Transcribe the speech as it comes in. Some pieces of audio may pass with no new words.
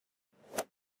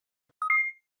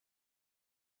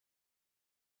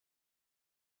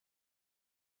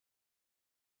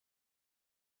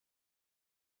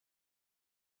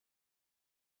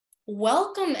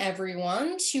Welcome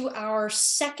everyone to our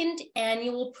second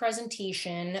annual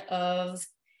presentation of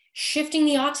Shifting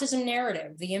the Autism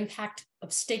Narrative, the Impact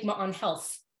of Stigma on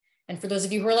Health. And for those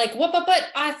of you who are like, what, but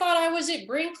I thought I was at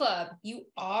Brain Club. You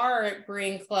are at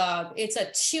Brain Club. It's a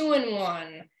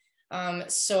 2-in-1.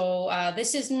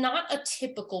 This is not a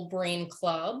typical Brain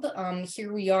Club.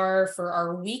 Here we are for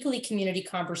our weekly community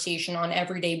conversation on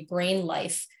everyday brain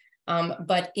life.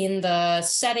 But in the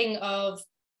setting of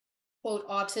quote,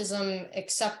 Autism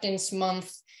Acceptance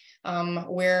Month,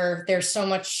 where there's so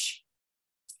much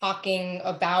talking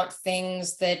about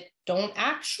things that don't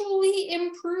actually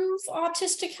improve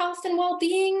autistic health and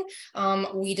well-being,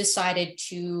 we decided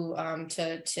to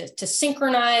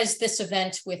synchronize this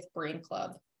event with Brain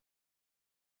Club.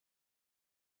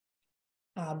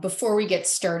 Before we get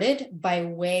started, by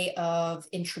way of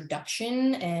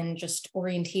introduction and just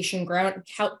orientation,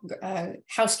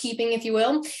 housekeeping, if you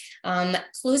will,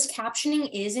 closed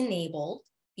captioning is enabled.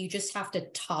 You just have to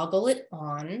toggle it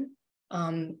on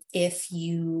if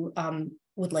you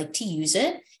would like to use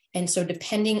it. And so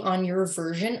depending on your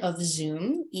version of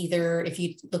Zoom, either if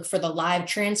you look for the live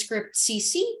transcript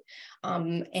CC,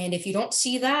 and if you don't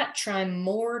see that, try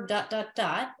more ...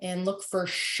 and look for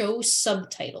show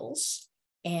subtitles.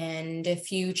 And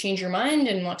if you change your mind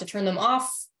and want to turn them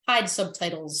off, hide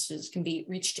subtitles can be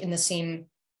reached in the same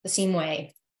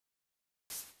way.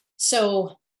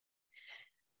 So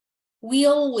we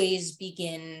always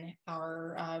begin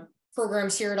our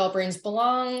programs here at All Brains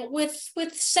Belong with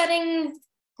setting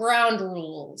ground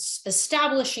rules,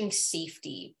 establishing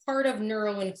safety, part of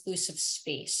neuro-inclusive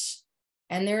space.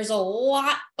 And there's a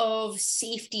lot of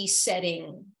safety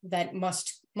setting that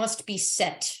must be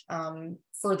set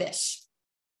for this.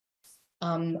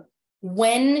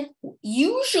 When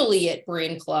usually at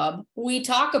Brain Club, we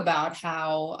talk about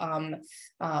how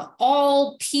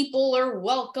all people are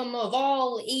welcome of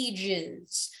all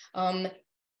ages.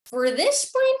 For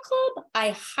this Brain Club,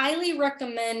 I highly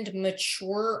recommend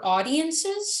mature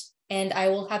audiences, and I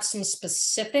will have some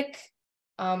specific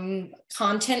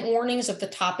content warnings of the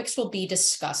topics we'll be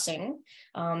discussing.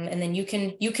 And then you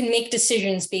can make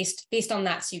decisions based on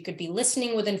that. So you could be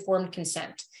listening with informed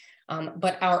consent.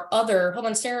 But our other, hold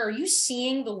on, Sarah, are you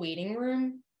seeing the waiting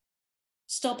room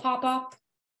still pop up?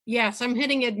 Yes, I'm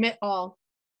hitting admit all.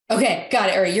 Okay, got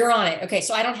it. All right, you're on it. Okay,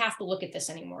 so I don't have to look at this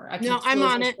anymore. I can no, I'm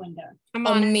on it. Window. I'm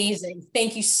on Amazing. It.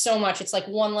 Thank you so much. It's like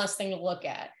one less thing to look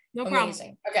at. No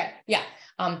Amazing. problem. Okay, yeah.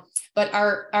 But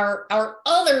our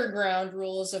other ground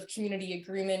rules of community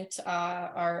agreement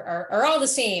are all the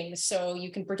same. So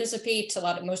you can participate.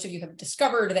 Most of you have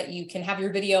discovered that you can have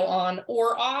your video on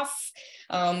or off.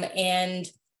 And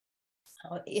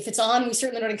if it's on, we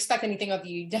certainly don't expect anything of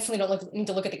you. You definitely don't need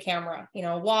to look at the camera. You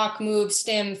know, walk, move,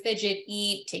 stim, fidget,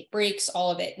 eat, take breaks, all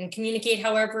of it, and communicate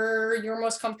however you're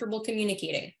most comfortable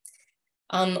communicating.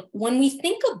 When we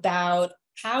think about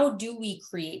how do we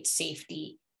create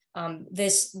safety, we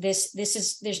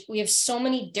have so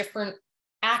many different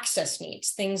access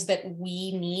needs, things that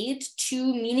we need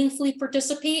to meaningfully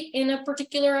participate in a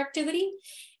particular activity.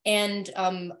 And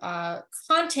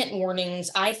content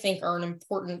warnings, I think, are an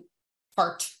important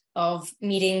part of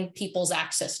meeting people's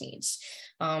access needs.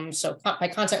 So by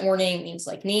content warning means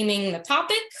like naming the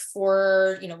topic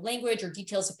for language or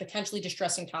details of potentially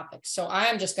distressing topics. So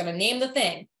I'm just going to name the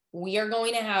thing. We are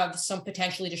going to have some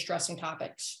potentially distressing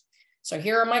topics. So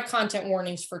here are my content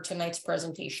warnings for tonight's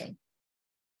presentation.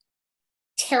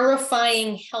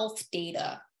 Terrifying health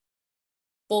data,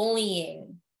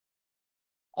 bullying,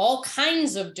 all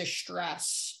kinds of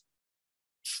distress,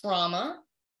 trauma,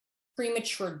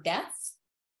 premature death,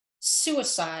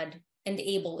 suicide, and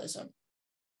ableism.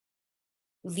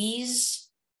 These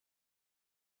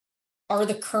are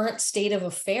the current state of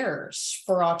affairs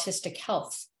for autistic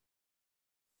health.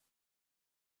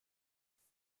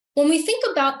 When we think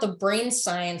about the brain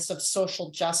science of social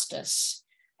justice,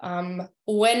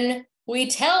 when we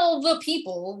tell the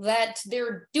people that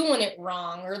they're doing it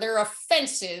wrong or they're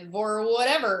offensive or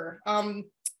whatever,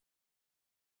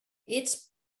 it's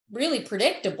really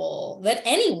predictable that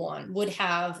anyone would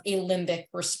have a limbic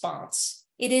response.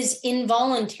 It is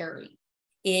involuntary.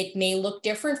 It may look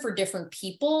different for different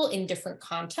people in different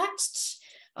contexts,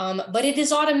 but it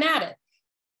is automatic.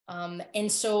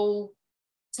 And so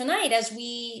tonight, as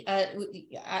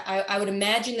I would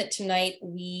imagine that tonight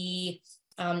we've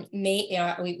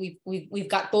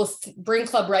got both Brain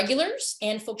Club regulars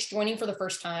and folks joining for the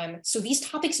first time. So these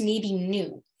topics may be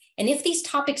new. And if these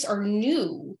topics are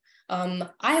new,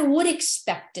 I would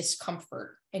expect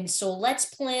discomfort. And so let's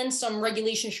plan some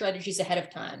regulation strategies ahead of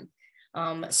time.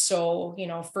 So,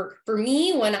 for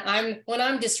me, when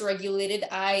I'm dysregulated,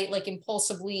 I like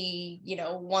impulsively,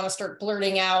 want to start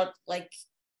blurting out, like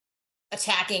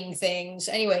attacking things.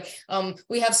 Anyway,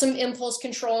 we have some impulse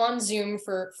control on Zoom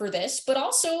for this, but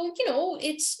also,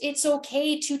 it's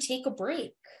okay to take a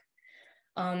break.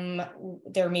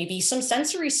 There may be some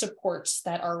sensory supports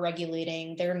that are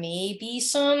regulating. There may be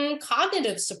some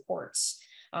cognitive supports.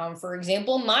 For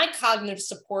example, my cognitive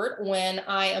support when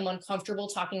I am uncomfortable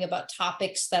talking about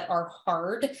topics that are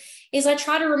hard is I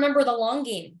try to remember the long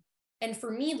game. And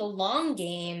for me, the long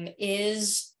game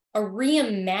is a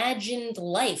reimagined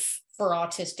life for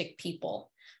autistic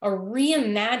people, a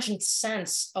reimagined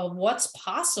sense of what's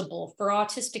possible for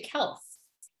autistic health.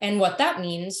 And what that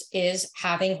means is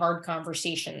having hard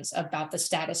conversations about the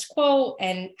status quo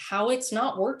and how it's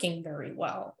not working very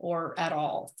well or at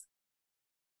all.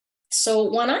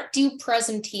 So when I do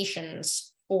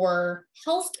presentations for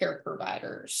healthcare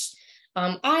providers,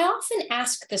 I often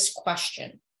ask this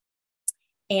question.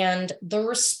 And the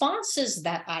responses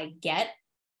that I get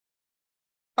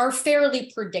are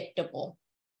fairly predictable.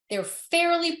 They're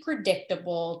fairly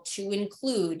predictable to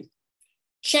include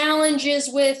challenges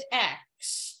with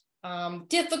X,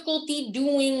 difficulty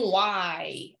doing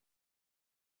Y.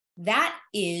 That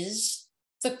is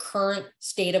the current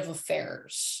state of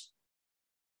affairs.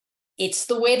 It's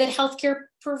the way that healthcare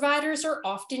providers are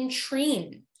often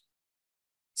trained.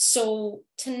 So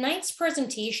tonight's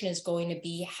presentation is going to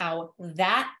be how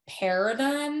that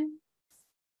paradigm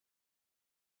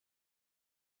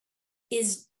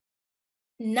is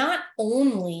not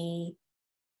only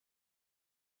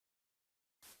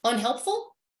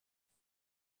unhelpful,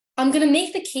 I'm going to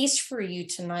make the case for you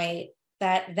tonight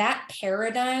that that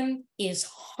paradigm is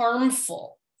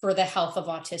harmful for the health of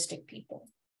autistic people.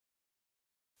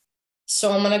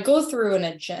 So I'm going to go through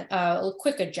a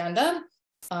quick agenda.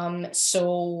 Give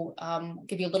you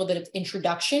a little bit of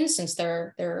introduction since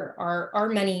there are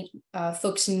many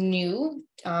folks new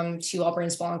to All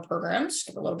Brains Belong programs.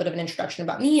 Give a little bit of an introduction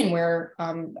about me and where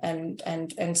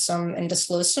and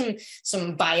disclose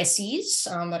some biases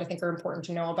that I think are important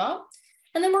to know about.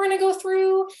 And then we're going to go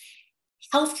through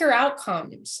healthcare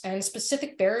outcomes and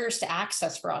specific barriers to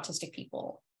access for autistic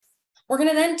people. We're going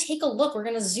to then take a look, we're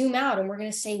going to zoom out and we're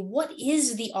going to say, what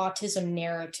is the autism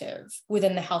narrative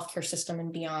within the healthcare system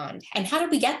and beyond? And how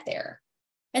did we get there?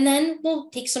 And then we'll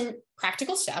take some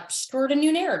practical steps toward a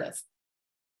new narrative.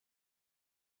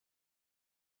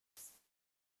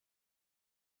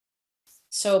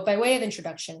 So by way of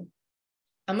introduction,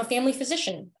 I'm a family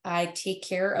physician. I take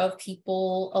care of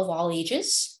people of all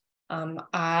ages.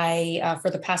 For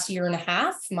the past year and a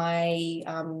half, my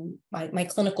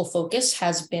clinical focus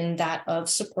has been that of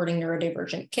supporting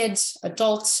neurodivergent kids,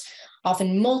 adults,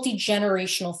 often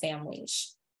multi-generational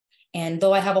families. And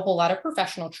though I have a whole lot of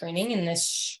professional training in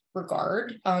this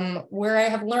regard, where I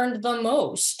have learned the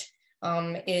most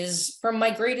is from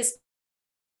my greatest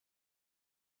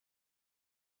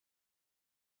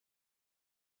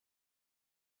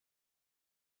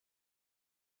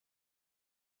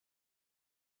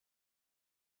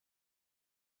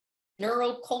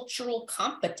neurocultural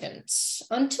competence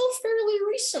until fairly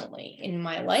recently in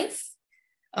my life.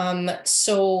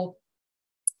 There's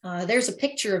a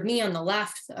picture of me on the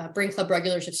left. Brain Club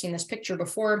regulars have seen this picture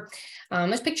before.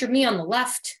 This picture of me on the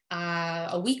left,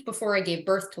 a week before I gave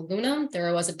birth to Luna.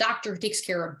 There was a doctor who takes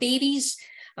care of babies,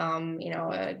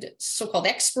 a so-called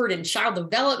expert in child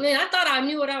development. I thought I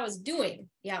knew what I was doing.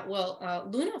 Yeah, well,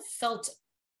 Luna felt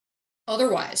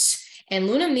otherwise. And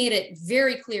Luna made it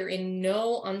very clear in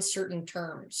no uncertain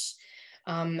terms.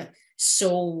 Our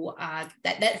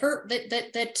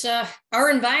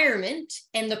environment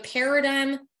and the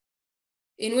paradigm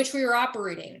in which we were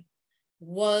operating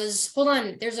was, hold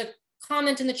on, there's a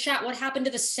comment in the chat. What happened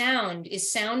to the sound?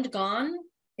 Is sound gone?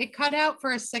 It cut out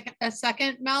for a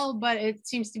second, Mel, but it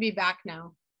seems to be back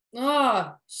now.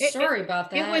 Oh, sorry about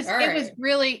that.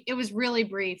 It was really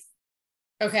brief.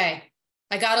 Okay.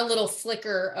 I got a little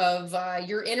flicker of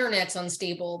your internet's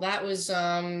unstable. That was,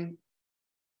 I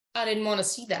didn't want to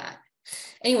see that.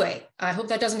 Anyway, I hope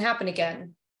that doesn't happen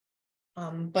again.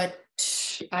 But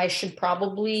I should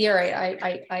probably, all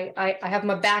right, I have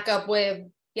my backup way of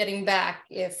getting back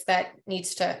if that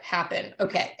needs to happen.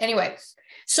 Okay, anyway,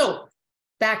 so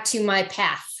back to my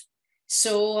path.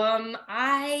 So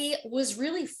I was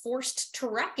really forced to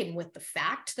reckon with the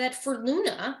fact that for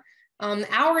Luna,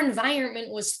 our environment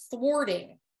was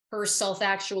thwarting her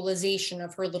self-actualization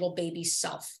of her little baby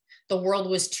self. The world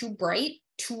was too bright,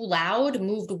 too loud,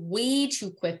 moved way too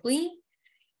quickly.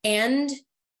 And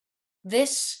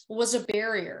this was a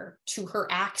barrier to her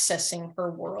accessing her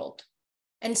world.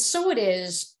 And so it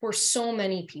is for so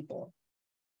many people.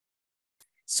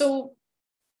 So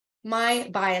my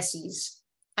biases,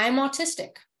 I'm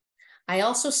autistic. I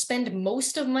also spend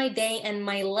most of my day and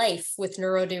my life with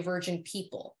neurodivergent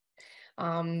people.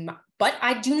 But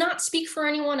I do not speak for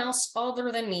anyone else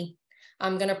other than me.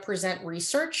 I'm going to present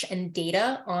research and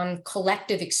data on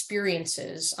collective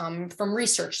experiences from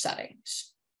research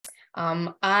settings.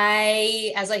 As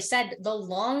I said, the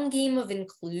long game of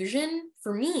inclusion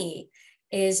for me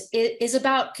is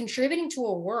about contributing to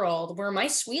a world where my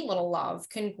sweet little love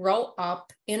can grow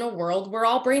up in a world where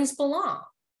all brains belong.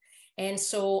 And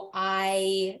so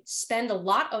I spend a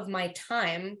lot of my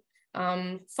time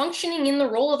functioning in the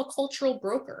role of a cultural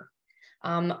broker.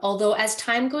 Although as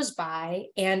time goes by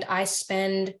and I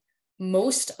spend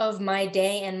most of my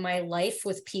day and my life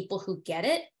with people who get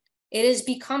it, it is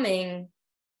becoming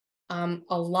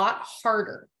a lot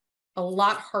harder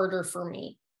for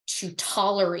me to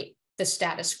tolerate the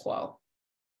status quo.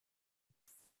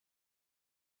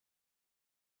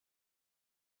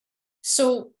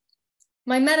 So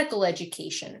my medical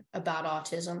education about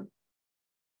autism.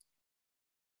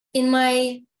 In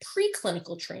my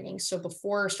preclinical training, so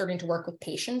before starting to work with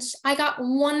patients, I got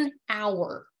 1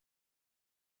 hour.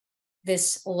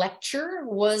 This lecture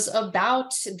was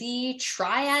about the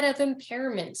triad of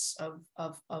impairments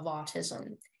of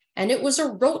autism. And it was a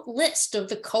rote list of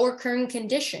the co-occurring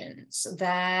conditions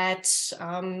that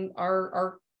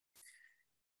are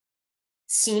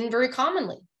seen very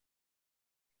commonly.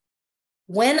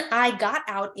 When I got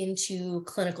out into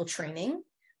clinical training,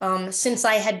 since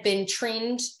I had been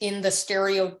trained in the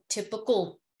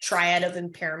stereotypical triad of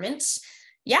impairments,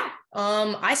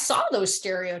 I saw those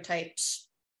stereotypes.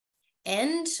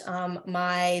 And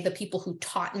the people who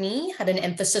taught me had an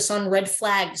emphasis on red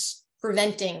flags,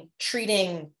 preventing,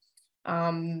 treating,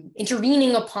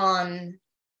 intervening upon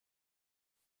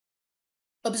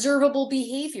observable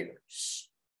behaviors.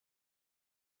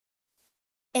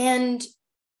 And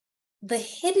the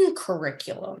hidden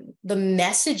curriculum, the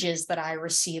messages that I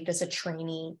received as a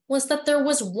trainee was that there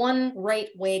was one right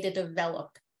way to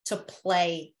develop, to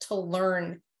play, to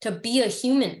learn, to be a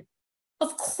human.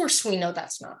 Of course, we know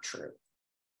that's not true.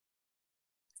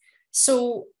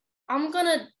 So I'm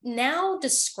gonna now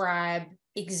describe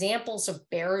examples of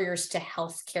barriers to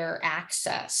healthcare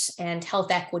access and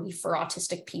health equity for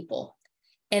autistic people.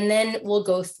 And then we'll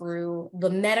go through the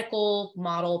medical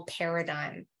model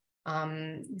paradigm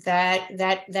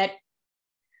that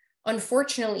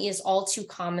unfortunately is all too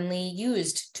commonly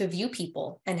used to view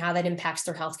people and how that impacts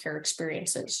their healthcare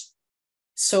experiences.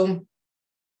 So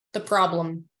the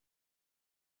problem.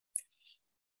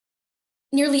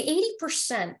 Nearly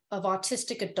 80% of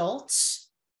autistic adults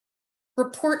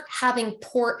report having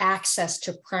poor access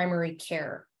to primary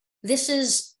care.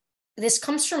 This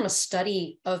comes from a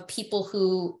study of people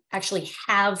who actually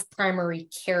have primary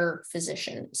care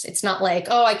physicians. It's not like,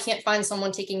 oh, I can't find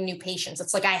someone taking new patients.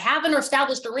 It's like, I have an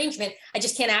established arrangement, I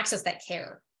just can't access that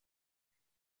care.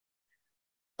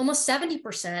 Almost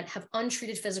 70% have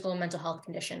untreated physical and mental health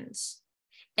conditions.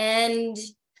 And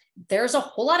there's a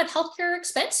whole lot of healthcare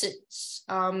expenses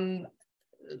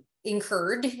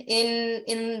incurred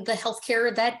in the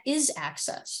healthcare that is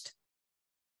accessed.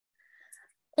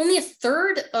 Only a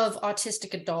third of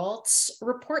autistic adults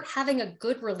report having a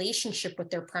good relationship with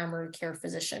their primary care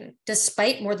physician,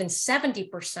 despite more than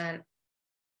 70%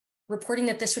 reporting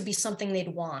that this would be something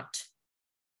they'd want.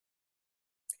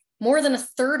 More than a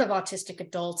third of autistic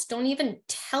adults don't even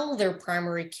tell their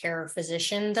primary care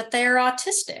physician that they are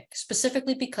autistic,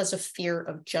 specifically because of fear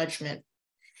of judgment.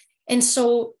 And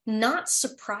so, not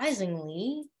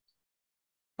surprisingly,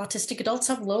 autistic adults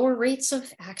have lower rates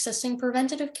of accessing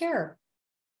preventative care.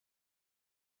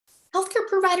 Healthcare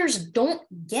providers don't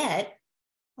get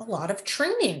a lot of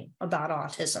training about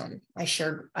autism. I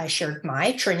shared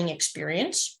my training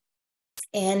experience,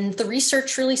 and the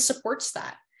research really supports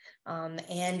that.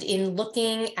 And in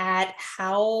looking at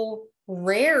how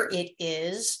rare it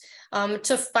is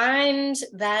to find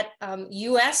that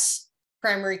US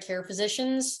primary care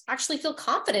physicians actually feel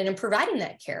confident in providing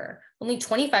that care. Only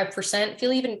 25%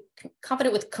 feel even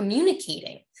confident with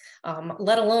communicating,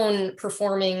 let alone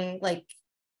performing like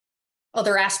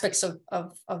other aspects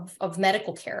of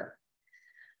medical care.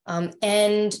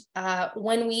 And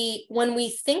when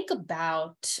we think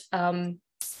about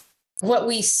what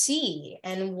we see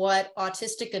and what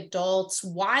autistic adults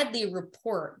widely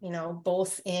report,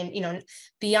 both in,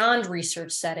 beyond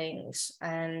research settings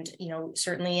and,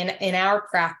 certainly in our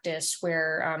practice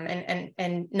where,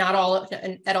 and not all,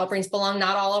 at All Brains Belong,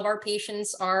 not all of our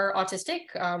patients are autistic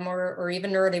or even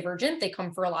neurodivergent. They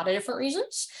come for a lot of different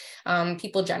reasons.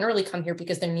 People generally come here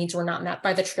because their needs were not met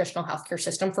by the traditional healthcare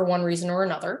system for one reason or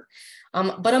another.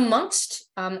 But amongst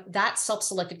that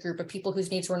self-selected group of people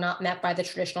whose needs were not met by the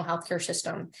traditional healthcare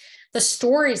system, the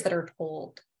stories that are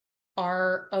told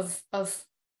are of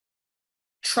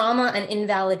trauma and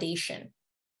invalidation,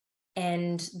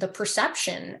 and the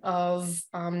perception of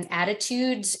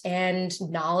attitudes and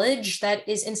knowledge that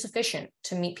is insufficient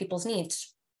to meet people's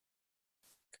needs.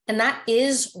 And that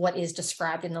is what is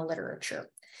described in the literature.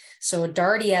 So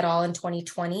Darty et al. In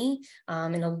 2020,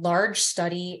 in a large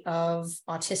study of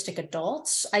autistic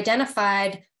adults,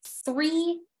 identified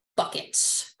 3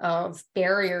 buckets of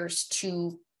barriers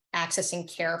to accessing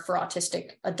care for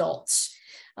autistic adults.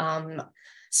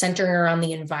 Centering around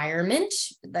the environment,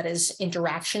 that is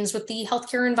interactions with the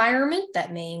healthcare environment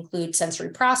that may include sensory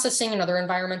processing and other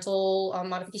environmental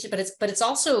modification, but it's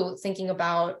also thinking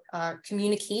about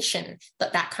communication,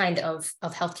 that kind of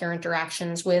healthcare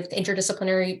interactions with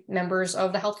interdisciplinary members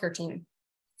of the healthcare team.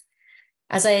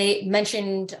 As I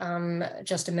mentioned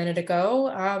just a minute ago,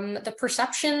 the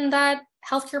perception that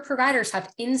healthcare providers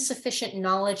have insufficient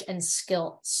knowledge and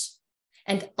skills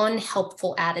and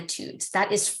unhelpful attitudes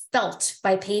that is felt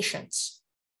by patients.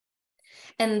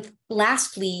 And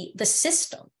lastly, the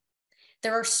system.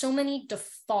 There are so many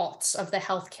defaults of the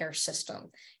healthcare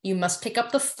system. You must pick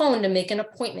up the phone to make an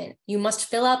appointment. You must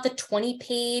fill out the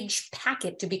 20-page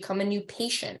packet to become a new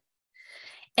patient.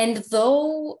 And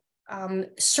though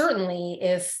certainly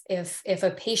if a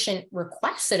patient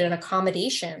requested an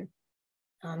accommodation,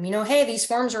 hey, these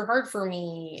forms are hard for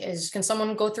me. Can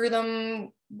someone go through them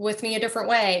with me a different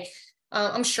way?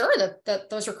 I'm sure that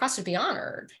those requests would be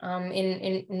honored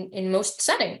in most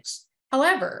settings.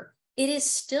 However, it is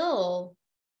still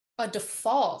a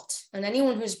default, and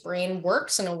anyone whose brain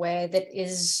works in a way that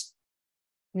is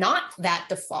not that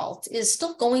default is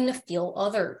still going to feel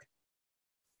othered.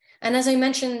 And as I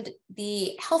mentioned,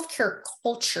 the healthcare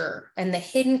culture and the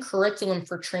hidden curriculum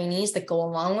for trainees that go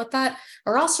along with that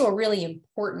are also a really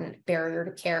important barrier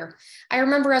to care. I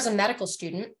remember as a medical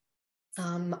student,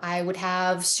 I would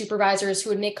have supervisors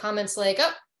who would make comments like,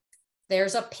 oh,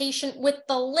 there's a patient with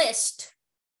the list,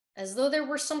 as though there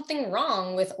were something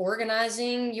wrong with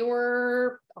organizing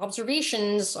your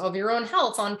observations of your own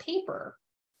health on paper,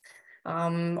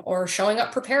 or showing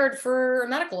up prepared for a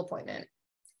medical appointment.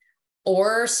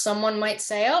 Or someone might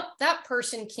say, oh, that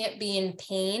person can't be in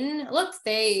pain. Look,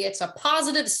 it's a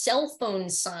positive cell phone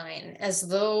sign, as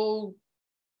though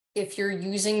if you're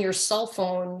using your cell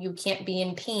phone, you can't be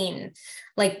in pain.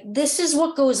 Like, this is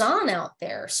what goes on out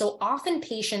there. So often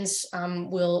patients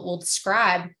will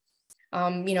describe,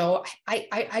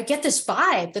 I get this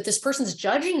vibe that this person's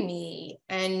judging me,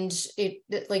 and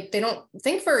like they don't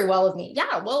think very well of me.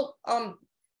 Yeah, well,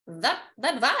 that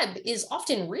vibe is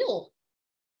often real.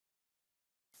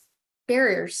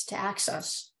 Barriers to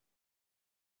access.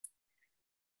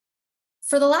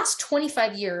 For the last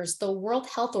 25 years, the World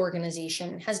Health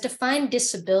Organization has defined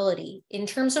disability in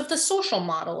terms of the social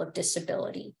model of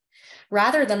disability.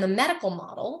 Rather than the medical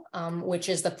model, which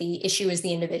is that the issue is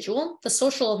the individual, the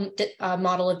social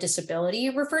model of disability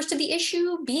refers to the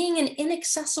issue being an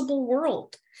inaccessible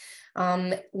world.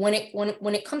 When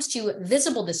it comes to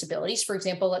visible disabilities, for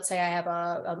example, let's say I have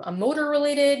a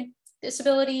motor-related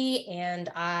disability and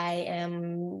I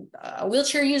am a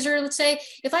wheelchair user, let's say,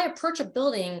 if I approach a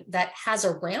building that has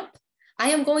a ramp, I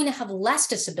am going to have less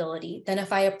disability than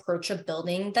if I approach a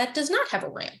building that does not have a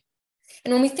ramp.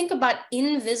 And when we think about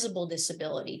invisible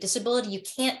disability you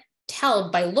can't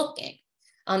tell by looking,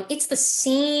 it's the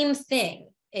same thing.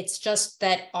 It's just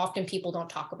that often people don't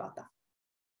talk about that.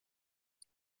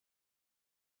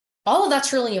 All of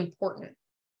that's really important.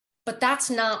 But that's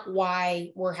not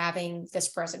why we're having this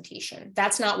presentation.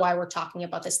 That's not why we're talking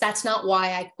about this. That's not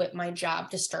why I quit my job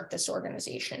to start this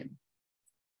organization.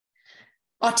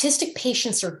 Autistic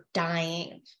patients are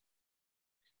dying.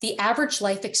 The average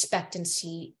life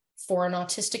expectancy for an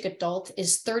autistic adult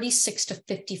is 36 to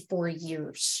 54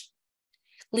 years.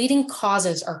 Leading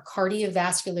causes are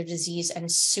cardiovascular disease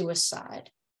and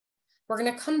suicide. We're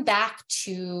going to come back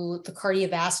to the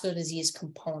cardiovascular disease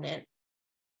component.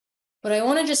 But I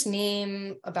want to just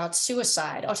name about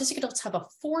suicide. Autistic adults have a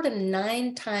 4 to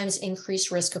 9 times increased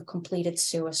risk of completed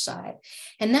suicide.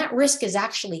 And that risk is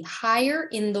actually higher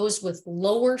in those with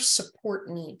lower support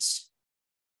needs.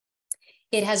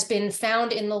 It has been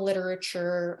found in the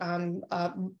literature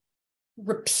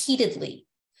repeatedly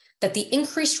that the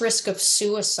increased risk of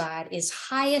suicide is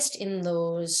highest in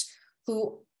those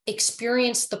who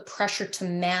experience the pressure to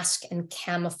mask and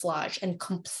camouflage and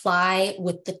comply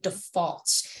with the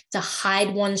defaults, to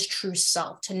hide one's true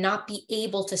self, to not be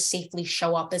able to safely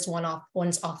show up as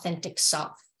one's authentic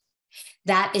self.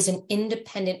 that is an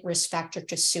independent risk factor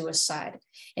to suicide.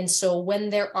 And so when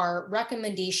there are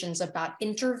recommendations about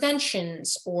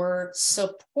interventions or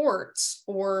supports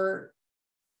or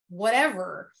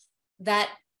whatever that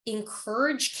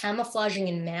encourage camouflaging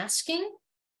and masking,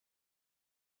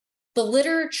 the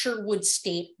literature would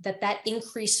state that that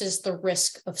increases the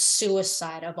risk of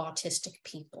suicide of autistic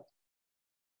people.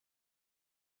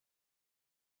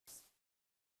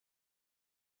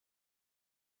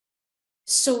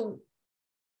 So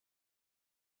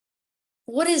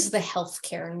what is the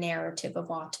healthcare narrative of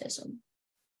autism?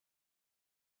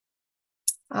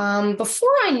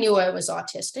 Before I knew I was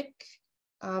autistic,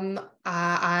 I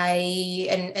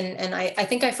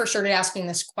think I first started asking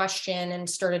this question and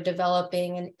started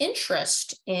developing an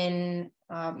interest in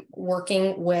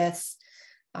working with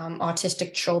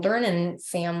autistic children and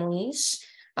families.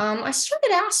 I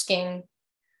started asking,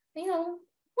 what do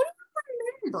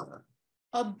you remember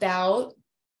about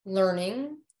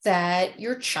learning that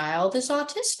your child is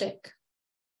autistic?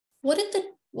 What did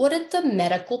the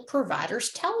medical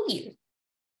providers tell you?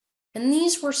 And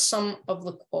these were some of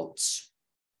the quotes.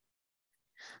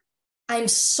 I'm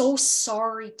so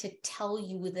sorry to tell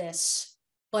you this,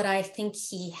 but I think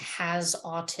he has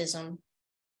autism.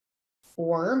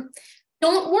 Or,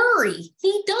 don't worry,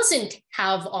 he doesn't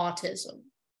have autism.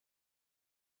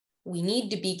 We need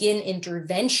to begin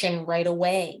intervention right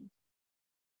away.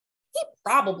 He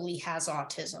probably has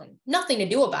autism. Nothing to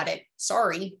do about it.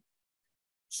 Sorry.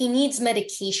 He needs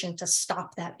medication to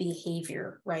stop that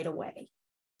behavior right away.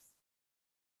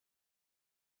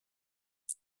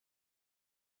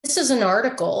 This is an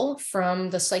article from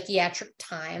the Psychiatric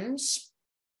Times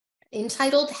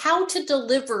entitled "How to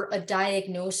Deliver a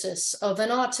Diagnosis of an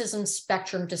Autism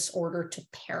Spectrum Disorder to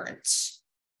Parents."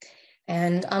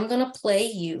 And I'm going to play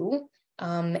you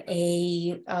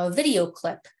a video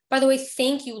clip. By the way,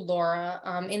 thank you, Laura.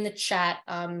 In the chat,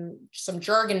 some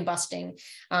jargon busting.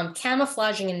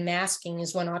 Camouflaging and masking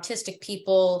is when autistic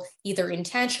people either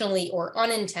intentionally or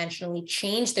unintentionally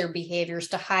change their behaviors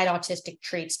to hide autistic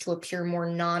traits to appear more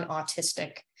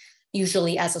non-autistic,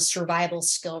 usually as a survival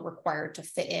skill required to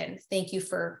fit in. Thank you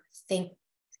for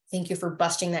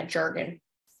busting that jargon.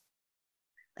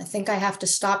 I think I have to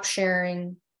stop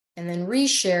sharing and then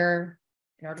reshare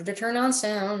in order to turn on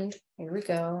sound. Here we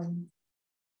go.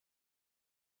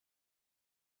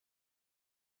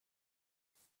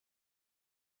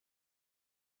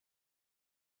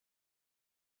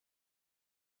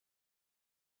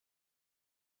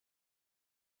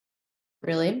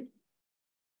 Really?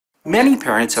 Many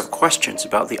parents have questions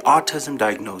about the autism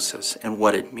diagnosis and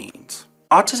what it means.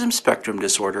 Autism spectrum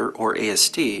disorder, or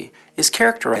ASD, is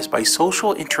characterized by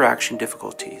social interaction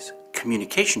difficulties,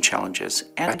 communication challenges,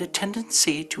 and a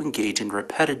tendency to engage in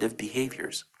repetitive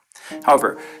behaviors.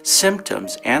 However,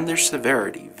 symptoms and their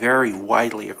severity vary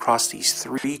widely across these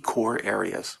three core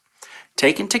areas.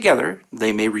 Taken together,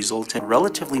 they may result in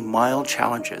relatively mild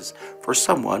challenges for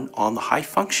someone on the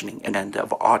high-functioning end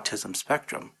of autism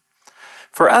spectrum.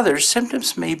 For others,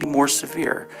 symptoms may be more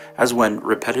severe, as when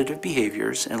repetitive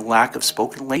behaviors and lack of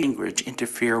spoken language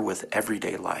interfere with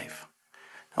everyday life.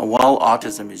 Now, while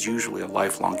autism is usually a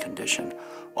lifelong condition,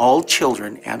 all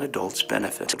children and adults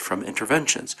benefit from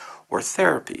interventions or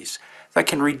therapies that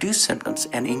can reduce symptoms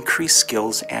and increase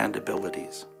skills and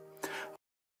abilities.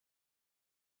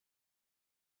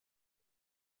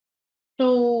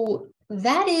 So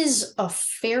that is a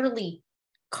fairly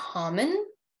common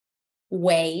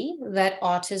way that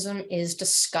autism is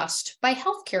discussed by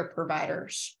healthcare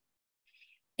providers.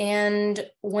 And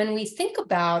when we think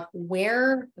about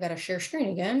where, I gotta share screen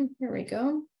again, here we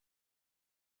go.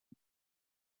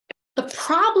 The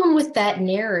problem with that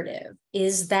narrative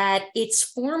is that it's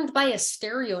formed by a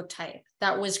stereotype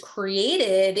that was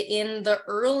created in the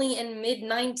early and mid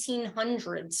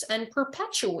 1900s and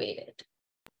perpetuated.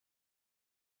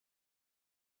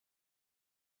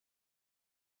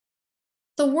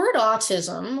 The word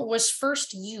autism was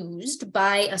first used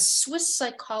by a Swiss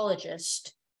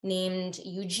psychologist named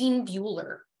Eugene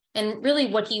Buehler. And really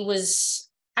what he was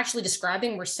actually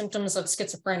describing were symptoms of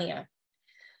schizophrenia.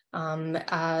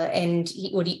 And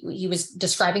he was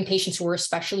describing patients who were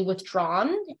especially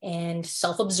withdrawn and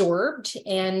self-absorbed.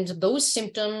 And those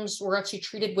symptoms were actually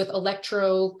treated with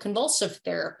electroconvulsive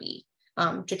therapy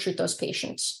to treat those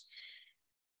patients.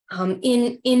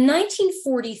 In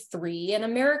 1943, an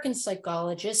American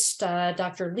psychologist,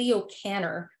 Dr. Leo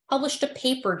Kanner, published a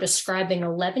paper describing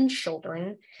 11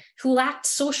 children who lacked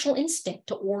social instinct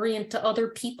to orient to other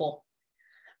people,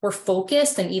 were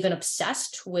focused and even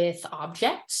obsessed with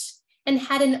objects, and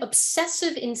had an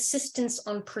obsessive insistence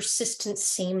on persistent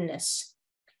sameness.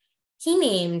 He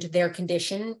named their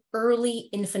condition early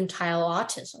infantile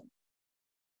autism.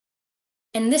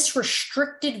 And this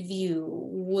restricted view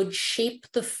would shape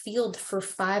the field for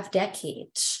 5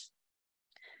 decades.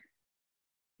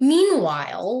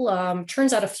 Meanwhile,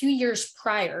 turns out a few years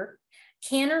prior,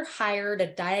 Kanner hired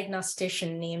a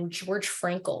diagnostician named George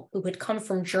Frankel, who had come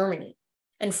from Germany.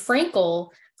 And Frankel,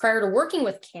 prior to working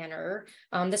with Kanner,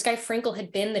 this guy Frankel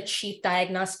had been the chief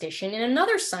diagnostician in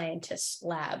another scientist's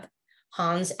lab,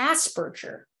 Hans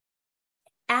Asperger.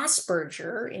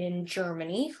 Asperger in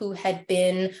Germany, who had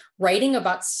been writing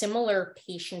about similar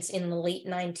patients in the late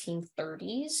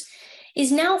 1930s,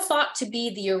 is now thought to be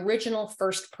the original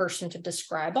first person to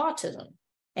describe autism.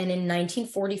 And in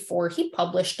 1944, he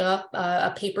published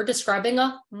a paper describing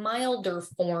a milder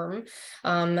form.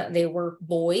 They were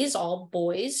boys, all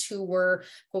boys, who were,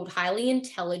 quote, highly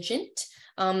intelligent,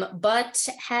 but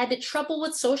had trouble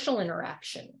with social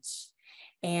interactions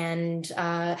and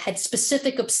had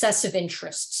specific obsessive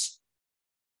interests.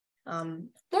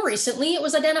 More recently, it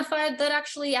was identified that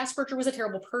actually Asperger was a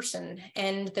terrible person,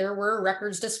 and there were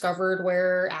records discovered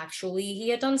where actually he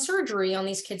had done surgery on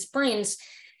these kids' brains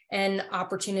and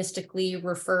opportunistically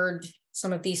referred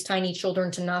some of these tiny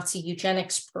children to Nazi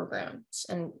eugenics programs.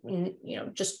 And,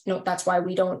 just note that's why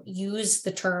we don't use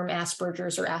the term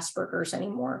Asperger's or Asperger's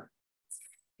anymore.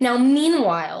 Now,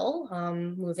 meanwhile,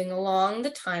 moving along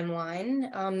the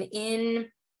timeline, in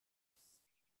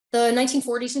the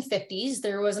 1940s and 50s,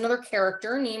 there was another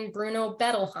character named Bruno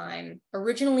Bettelheim,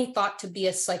 originally thought to be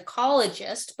a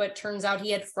psychologist, but turns out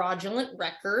he had fraudulent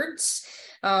records.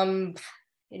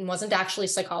 It wasn't actually a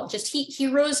psychologist. He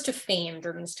rose to fame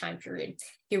during this time period.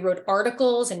 He wrote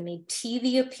articles and made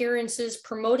TV appearances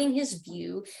promoting his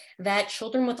view that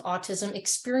children with autism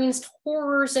experienced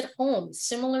horrors at home,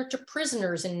 similar to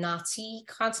prisoners in Nazi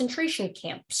concentration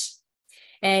camps.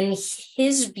 And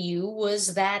his view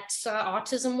was that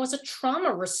autism was a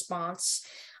trauma response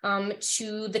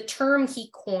to the term he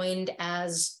coined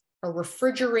as a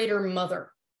refrigerator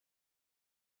mother.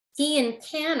 He and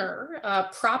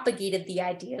Kanner propagated the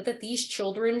idea that these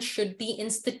children should be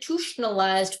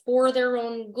institutionalized for their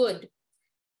own good.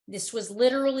 This was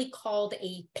literally called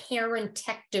a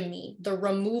parentectomy, the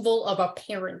removal of a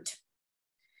parent.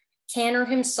 Kanner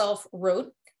himself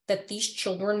wrote that these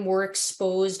children were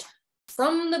exposed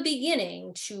from the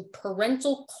beginning to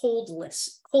parental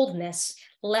coldness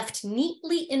left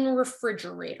neatly in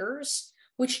refrigerators,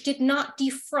 which did not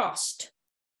defrost.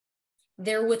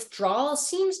 Their withdrawal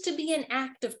seems to be an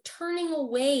act of turning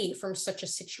away from such a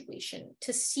situation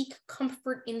to seek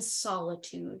comfort in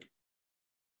solitude.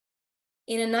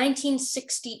 In a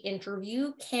 1960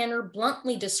 interview, Kanner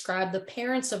bluntly described the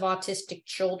parents of autistic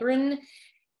children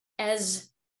as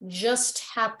just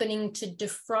happening to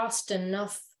defrost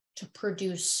enough to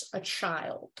produce a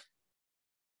child.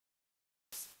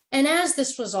 And as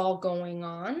this was all going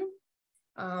on,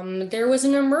 there was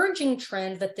an emerging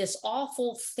trend that this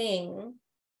awful thing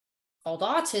called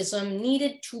autism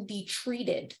needed to be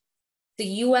treated. The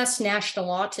US National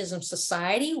Autism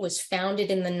Society was founded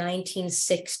in the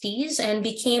 1960s and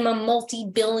became a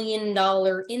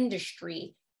multi-billion-dollar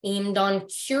industry aimed on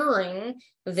curing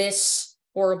this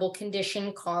horrible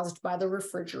condition caused by the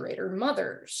refrigerator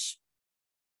mothers.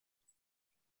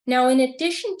 Now, in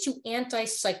addition to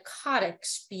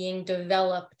antipsychotics being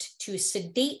developed to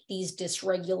sedate these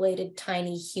dysregulated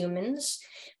tiny humans,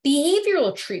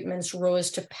 behavioral treatments rose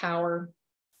to power.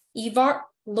 Ivar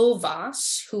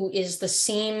Lovaas, who is the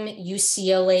same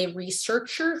UCLA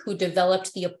researcher who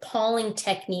developed the appalling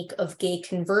technique of gay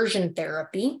conversion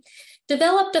therapy,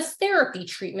 developed a therapy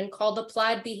treatment called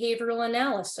applied behavioral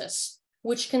analysis,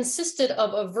 which consisted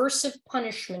of aversive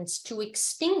punishments to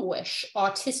extinguish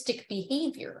autistic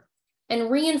behavior and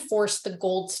reinforce the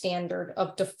gold standard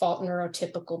of default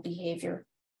neurotypical behavior.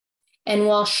 And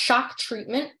while shock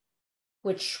treatment,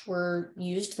 which were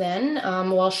used then,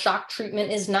 while shock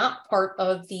treatment is not part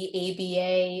of the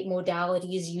ABA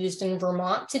modalities used in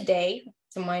Vermont today,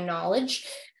 to my knowledge,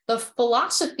 the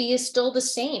philosophy is still the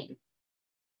same.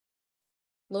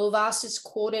 Lovaas is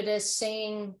quoted as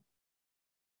saying,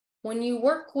 "When you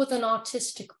work with an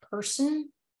autistic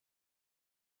person,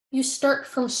 you start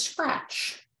from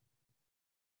scratch.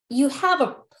 You have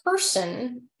a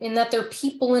person in that they're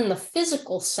people in the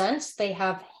physical sense. They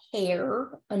have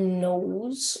hair, a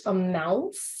nose, a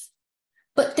mouth,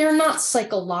 but they're not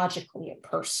psychologically a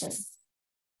person.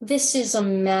 This is a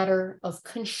matter of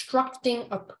constructing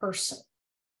a person.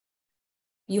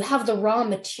 You have the raw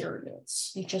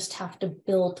materials. You just have to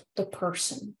build the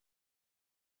person."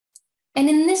 And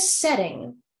in this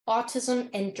setting, autism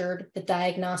entered the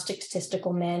Diagnostic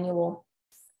Statistical Manual.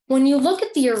 When you look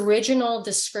at the original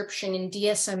description in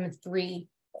DSM-3,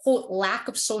 quote, lack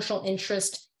of social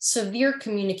interest, severe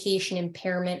communication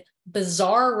impairment,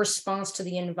 bizarre response to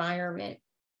the environment,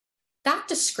 that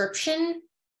description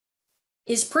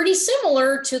is pretty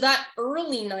similar to that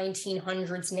early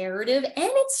 1900s narrative, and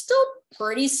it's still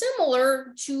pretty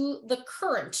similar to the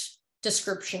current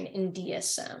description in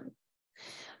DSM.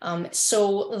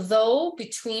 So though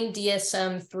between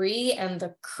DSM-3 and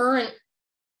the current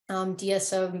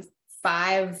DSM-5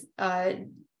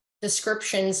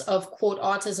 descriptions of, quote,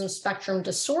 autism spectrum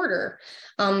disorder,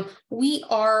 we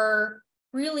are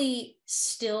really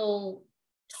still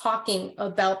talking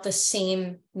about the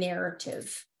same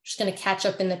narrative. Just going to catch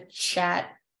up in the chat.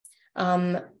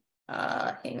 Hang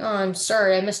on,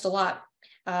 sorry, I missed a lot.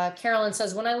 Carolyn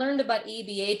says, when I learned about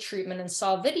ABA treatment and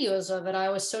saw videos of it, I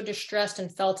was so distressed and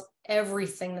felt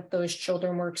everything that those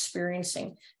children were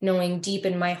experiencing, knowing deep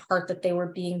in my heart that they were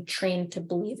being trained to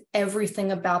believe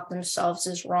everything about themselves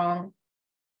is wrong.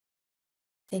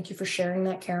 Thank you for sharing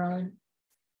that, Carolyn.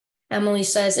 Emily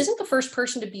says, isn't the first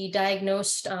person to be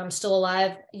diagnosed still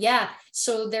alive? Yeah,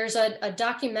 so there's a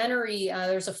documentary,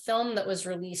 there's a film that was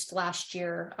released last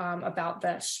year about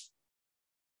this.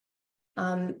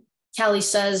 Callie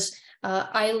says,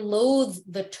 I loathe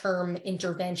the term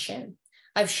intervention.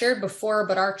 I've shared before,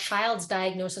 but our child's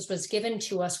diagnosis was given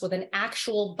to us with an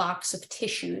actual box of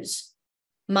tissues.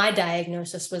 My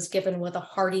diagnosis was given with a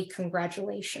hearty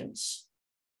congratulations.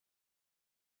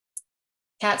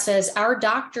 Kat says, our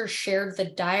doctor shared the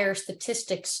dire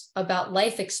statistics about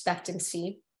life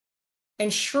expectancy,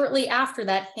 and shortly after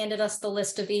that handed us the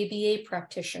list of ABA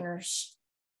practitioners.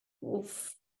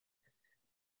 Oof.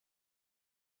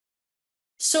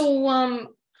 So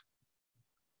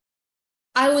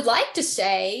I would like to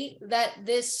say that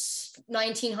this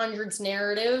 1900s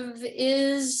narrative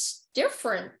is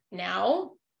different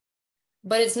now,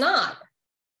 but it's not.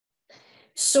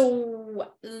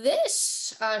 So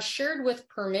this, shared with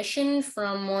permission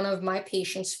from one of my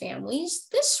patients' families,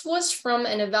 this was from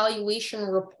an evaluation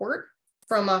report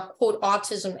from a, quote,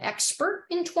 autism expert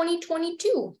in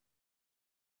 2022.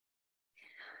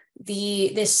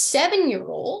 This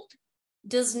 7-year-old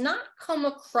does not come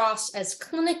across as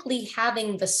clinically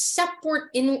having the separate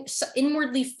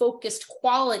inwardly focused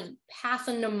quality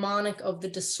pathognomonic of the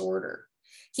disorder.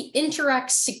 He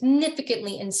interacts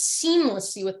significantly and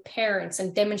seamlessly with parents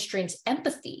and demonstrates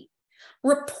empathy.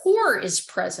 Rapport is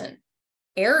present.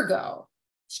 Ergo,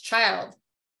 this child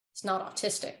is not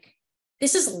autistic.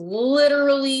 This is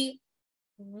literally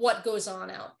what goes on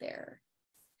out there.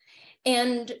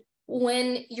 And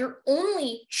when you're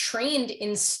only trained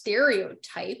in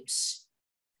stereotypes,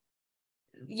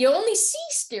 you only see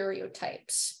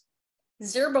stereotypes.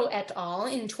 Zerbo et al.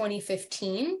 In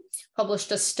 2015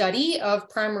 published a study of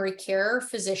primary care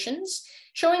physicians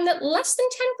showing that less than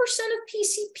 10% of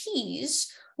PCPs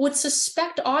would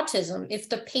suspect autism if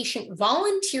the patient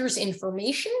volunteers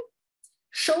information,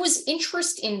 shows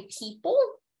interest in people,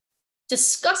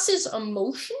 discusses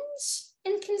emotions,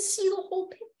 and can see the whole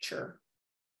picture.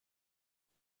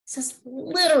 This is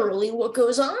literally what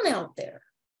goes on out there.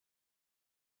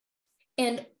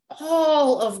 And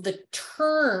all of the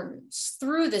terms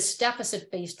through this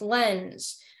deficit-based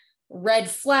lens, red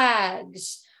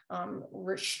flags,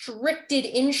 restricted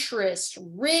interest,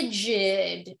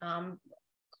 rigid,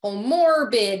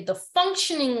 comorbid, the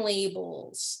functioning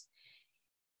labels.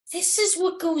 This is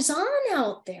what goes on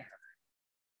out there.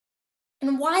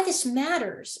 And why this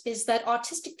matters is that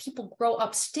autistic people grow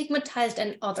up stigmatized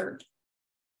and othered.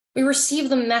 We receive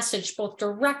the message both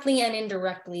directly and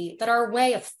indirectly that our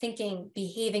way of thinking,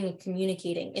 behaving, and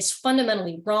communicating is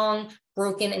fundamentally wrong,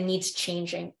 broken, and needs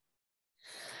changing.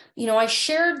 You know, I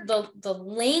shared the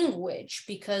language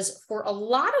because for a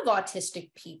lot of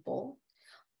autistic people,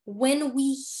 when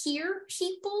we hear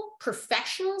people,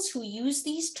 professionals who use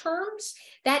these terms,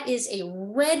 that is a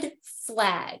red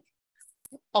flag,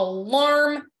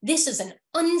 alarm, this is an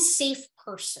unsafe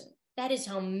person. That is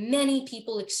how many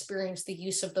people experience the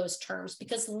use of those terms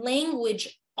because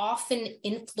language often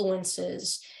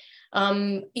influences,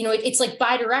 it's like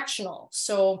bidirectional.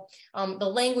 So the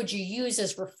language you use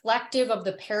is reflective of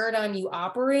the paradigm you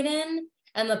operate in,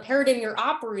 and the paradigm you're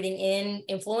operating in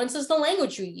influences the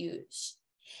language you use.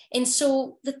 And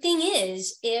so the thing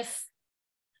is, if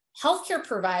healthcare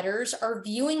providers are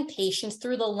viewing patients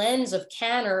through the lens of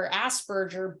Kanner,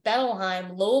 Asperger,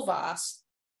 Bettelheim, Lovaas,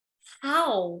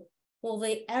 how will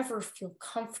they ever feel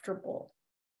comfortable?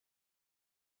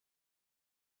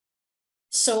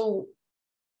 So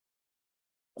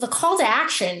the call to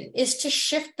action is to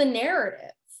shift the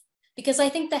narrative, because I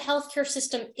think the healthcare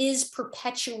system is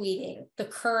perpetuating the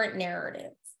current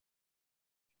narrative.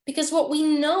 Because what we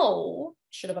know,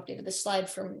 should have updated this slide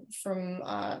from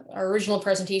our original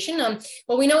presentation.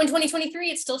 What we know in 2023,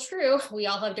 it's still true. We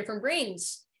all have different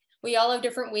brains. We all have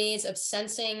different ways of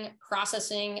sensing,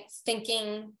 processing,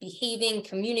 thinking, behaving,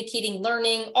 communicating,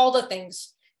 learning, all the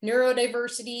things.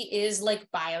 Neurodiversity is like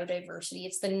biodiversity.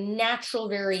 It's the natural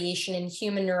variation in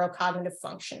human neurocognitive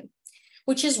function,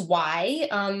 which is why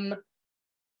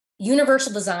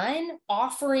universal design,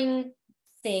 offering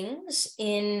things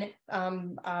in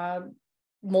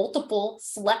multiple,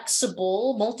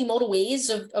 flexible, multimodal ways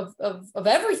of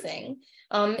everything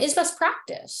is best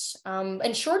practice.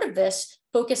 And short of this,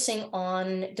 focusing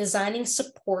on designing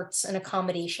supports and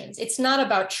accommodations. It's not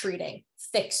about treating,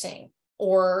 fixing,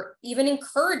 or even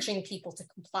encouraging people to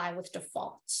comply with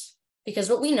defaults, because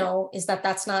what we know is that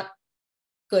that's not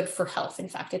good for health. In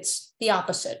fact, it's the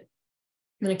opposite.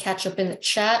 I'm going to catch up in the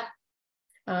chat.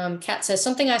 Kat says,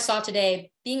 something I saw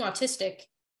today, being autistic,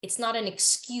 it's not an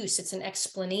excuse, it's an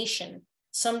explanation.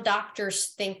 Some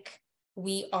doctors think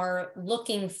we are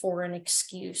looking for an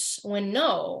excuse, when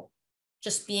no,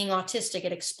 just being autistic,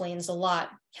 it explains a lot.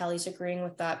 Kelly's agreeing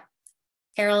with that.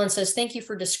 Carolyn says, thank you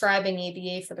for describing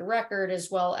ABA for the record, as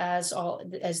well as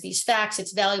these facts.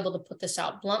 It's valuable to put this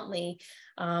out bluntly.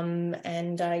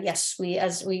 Yes,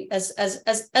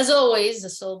 as always,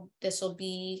 this will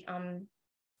be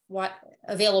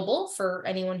available for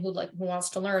anyone who wants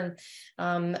to learn.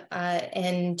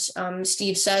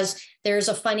 Steve says there's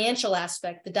a financial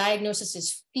aspect. The diagnosis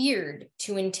is feared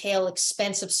to entail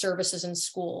expensive services in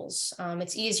schools.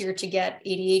 It's easier to get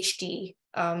ADHD,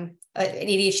 an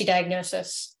ADHD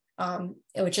diagnosis,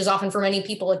 which is often for many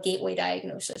people a gateway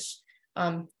diagnosis.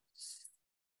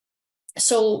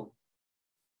 So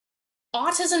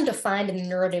autism defined in the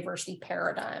neurodiversity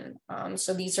paradigm.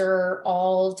 So these are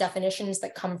all definitions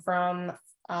that come from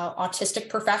autistic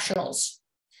professionals.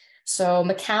 So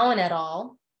McCowan et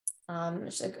al.,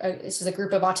 this is a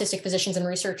group of autistic physicians and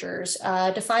researchers,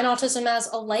 define autism as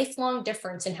a lifelong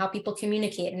difference in how people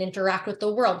communicate and interact with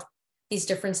the world. These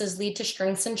differences lead to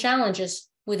strengths and challenges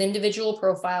with individual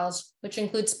profiles, which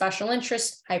include special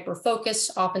interests, hyperfocus,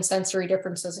 often sensory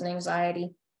differences, and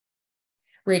anxiety.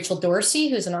 Rachel Dorsey,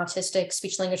 who's an autistic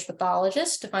speech-language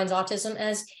pathologist, defines autism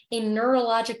as a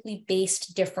neurologically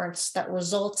based difference that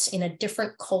results in a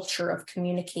different culture of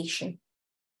communication.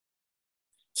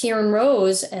 Kieran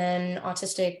Rose, an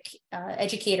autistic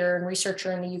educator and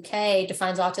researcher in the UK,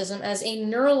 defines autism as a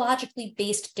neurologically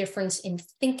based difference in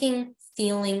thinking,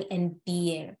 feeling, and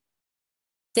being.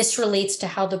 This relates to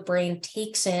how the brain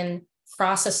takes in,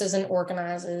 processes, and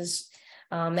organizes,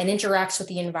 and interacts with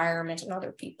the environment and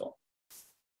other people.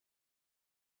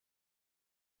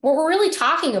 What we're really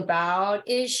talking about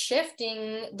is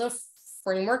shifting the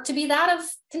framework to be that of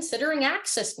considering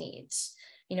access needs.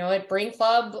 You know, at Brain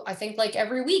Club, I think like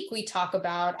every week we talk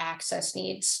about access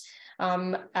needs.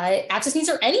 Access needs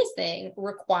are anything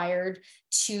required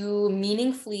to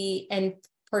meaningfully and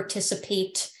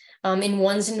participate in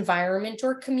one's environment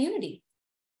or community.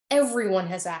 Everyone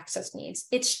has access needs.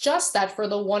 It's just that for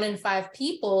the 1 in 5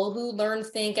 people who learn,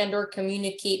 think, and or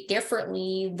communicate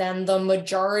differently than the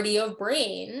majority of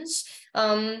brains,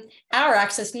 our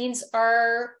access needs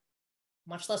are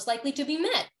much less likely to be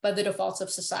met by the defaults of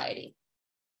society.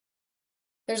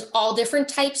 There's all different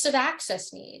types of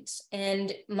access needs.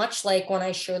 And much like when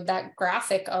I showed that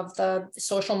graphic of the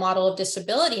social model of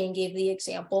disability and gave the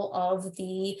example of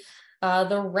the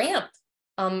ramp,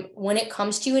 when it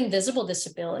comes to invisible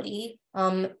disability,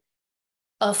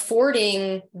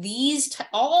 affording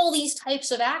all these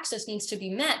types of access needs to be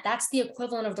met, that's the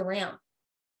equivalent of the ramp.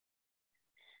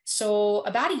 So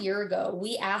about a year ago,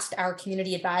 we asked our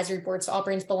community advisory board, so All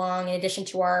Brains Belong, in addition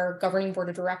to our governing board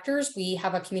of directors, we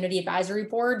have a community advisory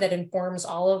board that informs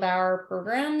all of our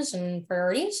programs and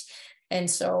priorities. And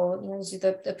so, you know, these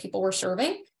are the people we're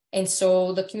serving. And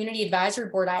so the community advisory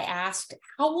board, I asked,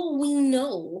 how will we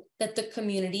know that the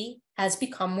community has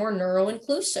become more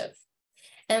neuro-inclusive?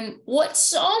 And what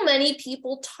so many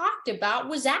people talked about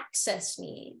was access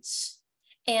needs.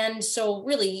 And so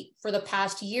really for the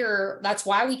past year, that's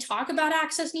why we talk about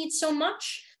access needs so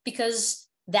much, because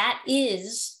that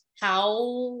is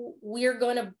how we're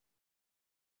going to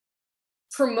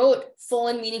promote full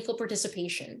and meaningful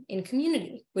participation in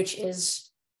community, which is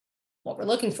what we're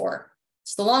looking for.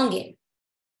 It's the long game.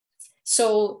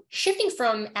 So shifting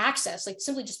from access, like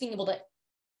simply just being able to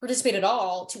participate at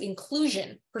all, to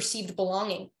inclusion, perceived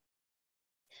belonging.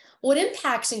 What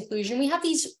impacts inclusion? We have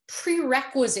these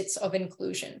prerequisites of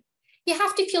inclusion. You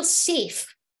have to feel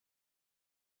safe.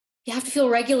 You have to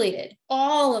feel regulated.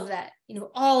 All of that, you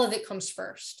know, all of it comes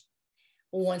first.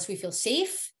 Once we feel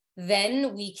safe,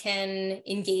 then we can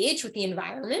engage with the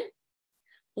environment.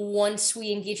 Once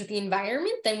we engage with the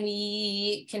environment, then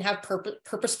we can have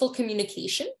purposeful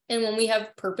communication. And when we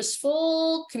have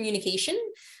purposeful communication,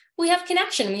 we have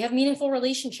connection, we have meaningful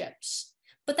relationships.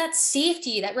 But that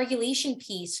safety, that regulation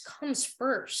piece comes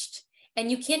first.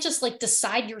 And you can't just like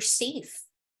decide you're safe.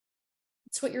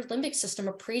 It's what your limbic system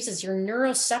appraises, your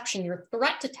neuroception, your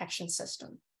threat detection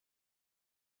system.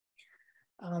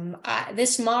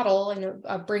 This model,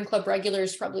 and Brain Club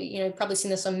regulars probably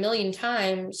seen this a million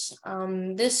times.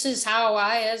 This is how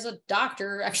I, as a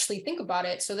doctor, actually think about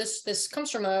it. So this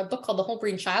comes from a book called The Whole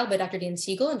Brain Child by Dr. Dan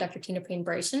Siegel and Dr. Tina Payne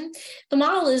Bryson. The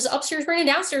model is upstairs brain and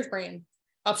downstairs brain.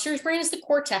 Upstairs brain is the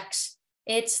cortex.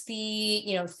 It's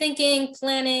the thinking,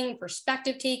 planning,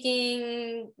 perspective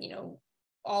taking,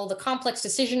 all the complex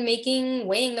decision making,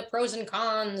 weighing the pros and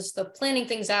cons, the planning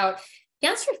things out.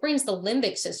 Downstairs brain is the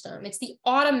limbic system. It's the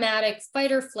automatic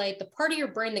fight or flight, the part of your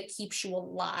brain that keeps you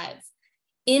alive.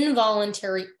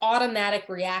 Involuntary, automatic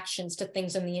reactions to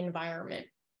things in the environment.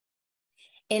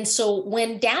 And so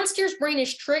when downstairs brain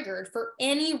is triggered for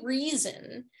any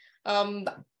reason,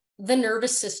 the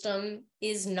nervous system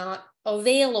is not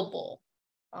available.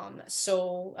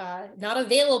 Not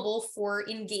available for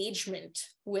engagement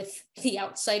with the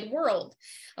outside world.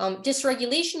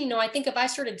 Dysregulation, I think if I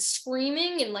started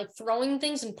screaming and like throwing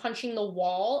things and punching the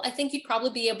wall, I think you'd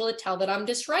probably be able to tell that I'm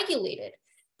dysregulated.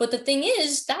 But the thing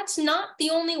is, that's not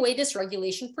the only way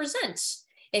dysregulation presents.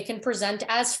 It can present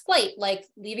as flight, like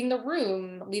leaving the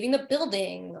room, leaving the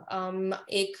building.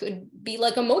 It could be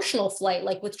like emotional flight,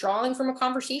 like withdrawing from a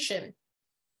conversation.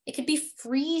 It could be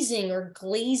freezing or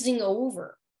glazing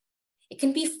over. It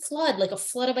can be flood, like a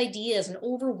flood of ideas and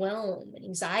overwhelm and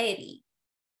anxiety,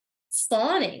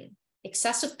 fawning,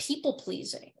 excessive people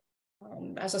pleasing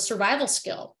as a survival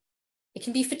skill. It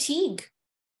can be fatigue.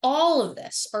 All of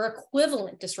this are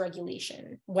equivalent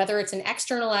dysregulation, whether it's an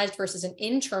externalized versus an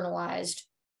internalized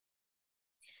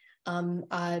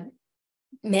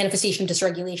manifestation of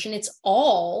dysregulation. It's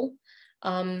all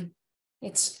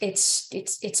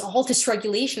it's all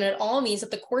dysregulation. It all means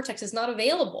that the cortex is not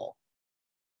available.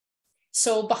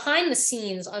 So behind the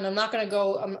scenes, and I'm not going to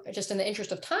go, just in the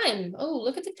interest of time,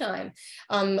 look at the time.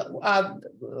 I'm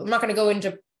not going to go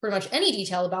into pretty much any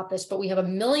detail about this, but we have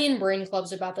 1 million brain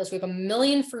clubs about this. We have 1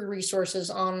 million free resources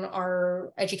on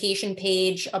our education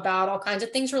page about all kinds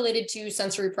of things related to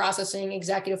sensory processing,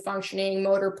 executive functioning,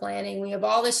 motor planning. We have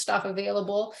all this stuff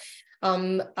available.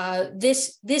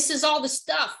 This is all the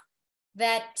stuff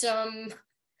that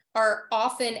are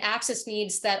often access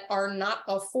needs that are not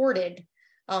afforded.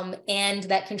 And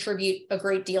that contribute a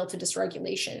great deal to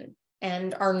dysregulation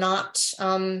and are not,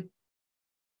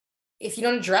 if you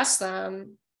don't address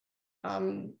them,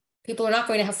 people are not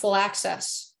going to have full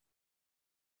access.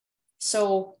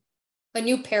 So a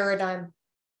new paradigm.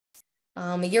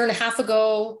 1.5 years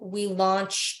ago, we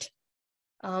launched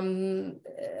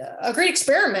a great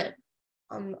experiment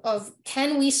of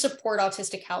can we support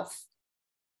autistic health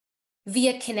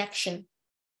via connection?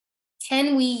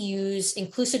 Can we use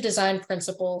inclusive design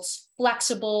principles,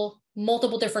 flexible,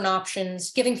 multiple different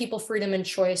options, giving people freedom and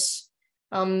choice?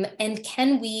 And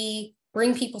can we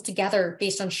bring people together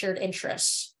based on shared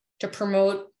interests to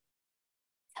promote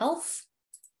health?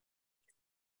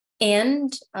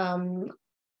 And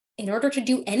in order to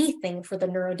do anything for the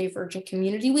neurodivergent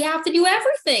community, we have to do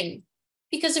everything.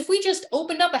 Because if we just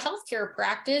opened up a healthcare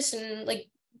practice and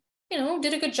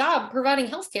did a good job providing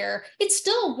healthcare, it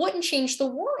still wouldn't change the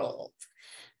world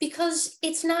because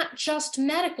it's not just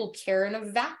medical care in a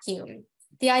vacuum.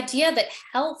 The idea that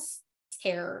health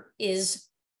care is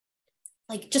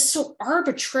just so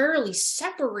arbitrarily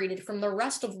separated from the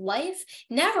rest of life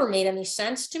never made any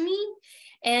sense to me.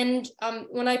 And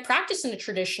when I practiced in a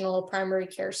traditional primary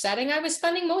care setting, I was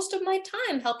spending most of my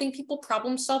time helping people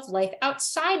problem solve life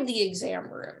outside the exam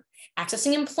room,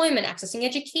 accessing employment, accessing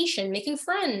education, making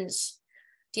friends,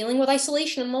 dealing with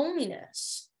isolation and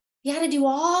loneliness. You had to do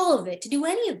all of it to do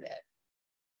any of it.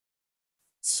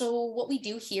 So what we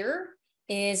do here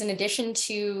is, in addition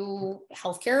to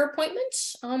healthcare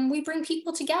appointments, we bring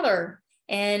people together.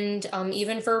 And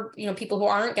even for people who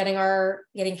aren't getting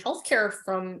healthcare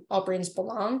from All Brains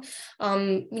Belong,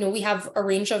 we have a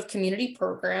range of community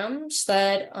programs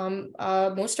that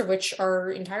most of which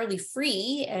are entirely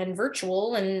free and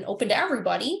virtual and open to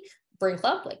everybody. Brain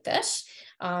Club like this,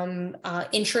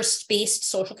 interest-based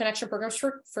social connection programs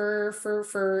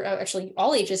for actually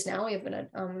all ages now. We have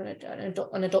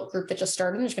an adult group that just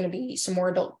started. There's going to be some more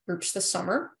adult groups this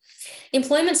summer.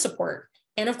 Employment support.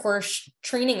 And of course,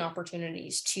 training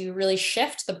opportunities to really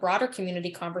shift the broader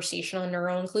community conversation on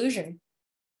neuroinclusion.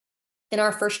 In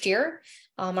our first year,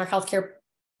 our healthcare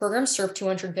programs serve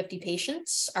 250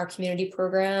 patients. Our community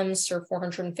programs serve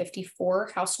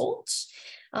 454 households.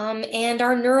 And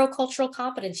our neurocultural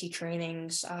competency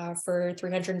trainings for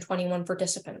 321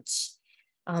 participants.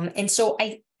 And so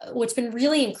what's been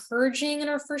really encouraging in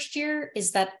our first year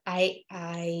is that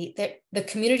that the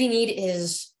community need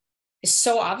is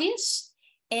so obvious,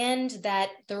 and that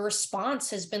the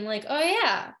response has been like, oh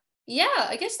yeah,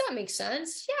 I guess that makes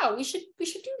sense. Yeah, we should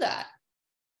do that.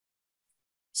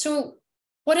 So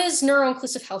what does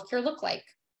neuro-inclusive healthcare look like?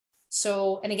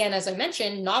 So, and again, as I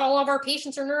mentioned, not all of our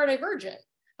patients are neurodivergent.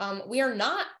 We are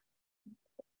not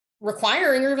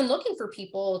requiring or even looking for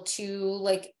people to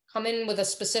like come in with a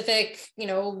specific,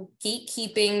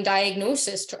 gatekeeping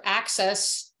diagnosis to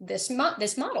access this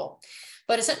model.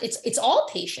 But it's all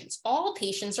patients. All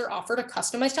patients are offered a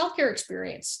customized healthcare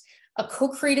experience, a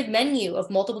co-created menu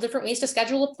of multiple different ways to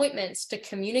schedule appointments, to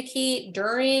communicate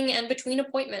during and between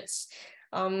appointments,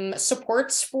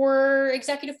 supports for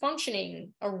executive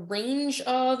functioning, a range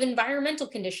of environmental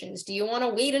conditions. Do you want to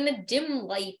wait in a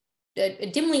dimly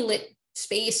lit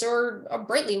space or a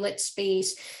brightly lit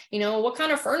space? What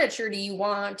kind of furniture do you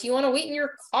want? Do you want to wait in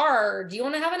your car? Do you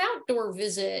want to have an outdoor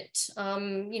visit?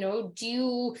 Do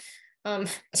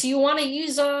you want to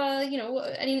use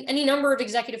any number of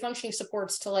executive functioning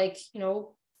supports to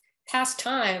pass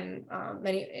time?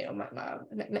 Many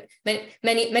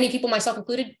people, myself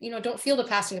included, don't feel the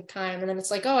passing of time, and then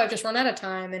it's like, oh, I've just run out of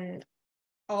time and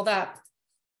all that.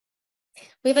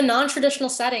 We have a non-traditional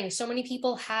setting. So many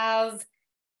people have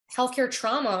healthcare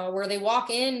trauma where they walk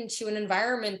into an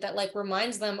environment that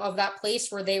reminds them of that place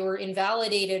where they were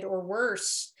invalidated or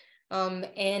worse,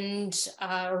 and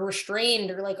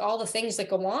restrained, or all the things that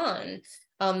go on.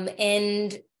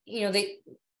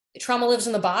 Trauma lives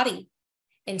in the body.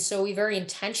 And so we very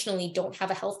intentionally don't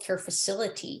have a healthcare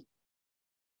facility.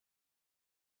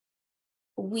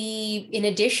 We, in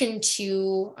addition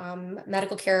to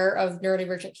medical care of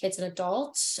neurodivergent kids and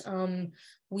adults,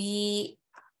 we've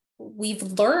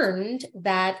learned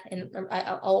that, and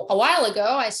a while ago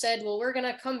I said, well, we're going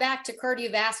to come back to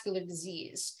cardiovascular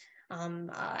disease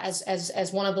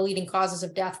as one of the leading causes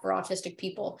of death for autistic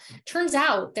people. Turns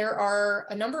out there are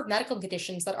a number of medical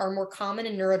conditions that are more common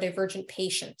in neurodivergent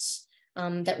patients,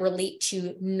 that relate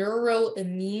to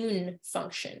neuroimmune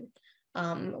function,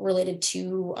 related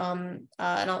to, and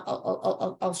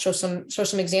I'll show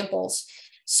some examples.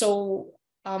 So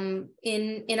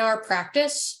in our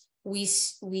practice, we've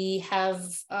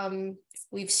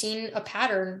seen a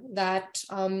pattern that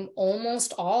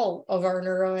almost all of our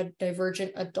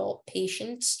neurodivergent adult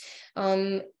patients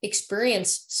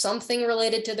experience something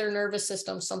related to their nervous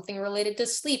system, something related to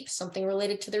sleep, something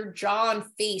related to their jaw and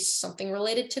face, something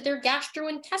related to their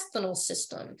gastrointestinal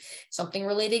system, something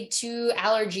related to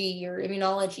allergy or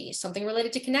immunology, something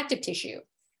related to connective tissue.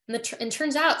 And it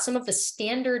turns out some of the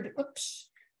standard,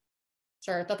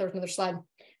 sorry, I thought there was another slide.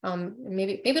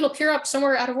 Maybe it'll appear up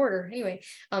somewhere out of order. Anyway,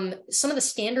 some of the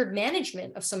standard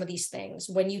management of some of these things,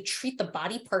 when you treat the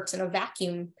body parts in a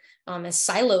vacuum as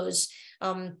silos,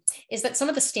 is that some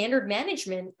of the standard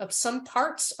management of some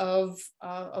parts of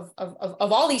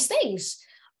all these things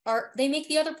they make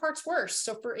the other parts worse.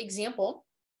 So for example,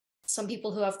 some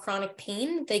people who have chronic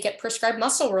pain, they get prescribed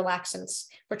muscle relaxants.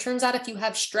 But it turns out if you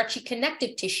have stretchy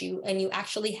connective tissue and you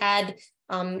actually had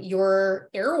your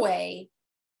airway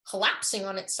collapsing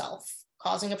on itself,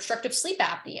 causing obstructive sleep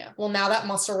apnea. Well, now that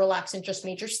muscle relaxant just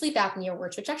made your sleep apnea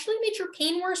worse, which actually made your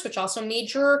pain worse, which also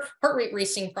made your heart rate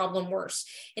racing problem worse.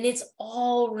 And it's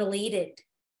all related.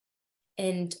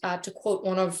 And to quote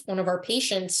one of our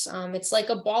patients, it's like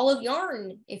a ball of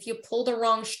yarn. If you pull the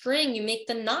wrong string, you make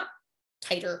the knot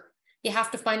tighter. You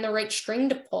have to find the right string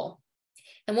to pull.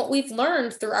 And what we've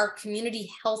learned through our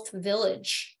community health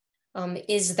village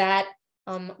is that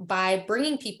by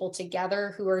bringing people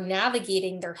together who are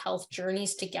navigating their health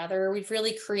journeys together, we've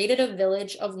really created a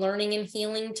village of learning and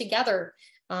healing together.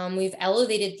 We've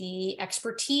elevated the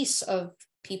expertise of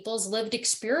people's lived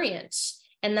experience,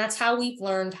 and that's how we've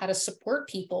learned how to support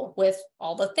people with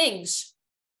all the things.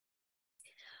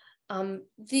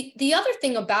 The other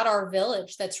thing about our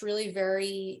village that's really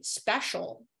very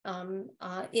special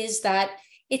is that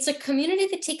it's a community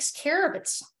that takes care of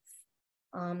itself.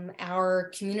 Our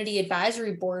community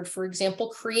advisory board, for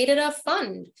example, created a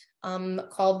fund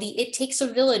called the It Takes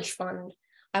a Village Fund.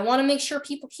 I want to make sure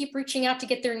people keep reaching out to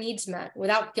get their needs met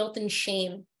without guilt and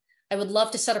shame. I would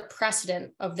love to set a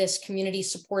precedent of this community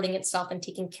supporting itself and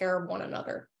taking care of one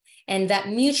another. And that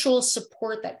mutual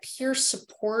support, that peer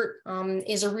support,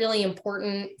 is a really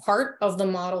important part of the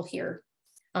model here.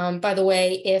 By the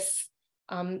way, if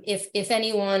If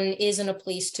anyone is in a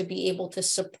place to be able to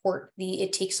support the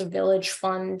It Takes a Village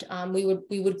Fund, we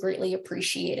would greatly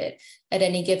appreciate it at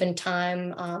any given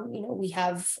time. We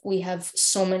have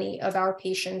so many of our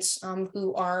patients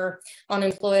who are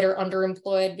unemployed or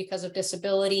underemployed because of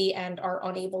disability and are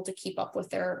unable to keep up with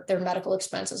their medical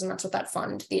expenses, and that's what that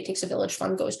fund, the It Takes a Village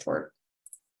Fund, goes toward.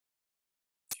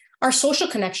 Our social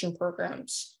connection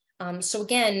programs. So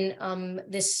again,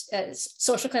 this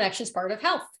social connection is part of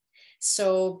health.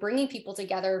 So bringing people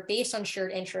together based on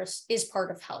shared interests is part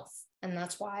of health. And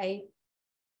that's why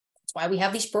we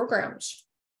have these programs.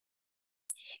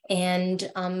 And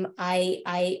I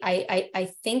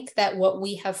think that what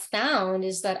we have found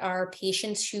is that our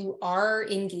patients who are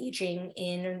engaging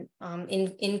in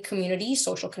community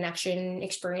social connection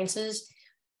experiences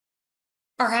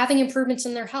are having improvements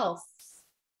in their health,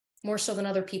 more so than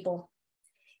other people.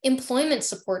 Employment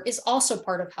support is also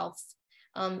part of health.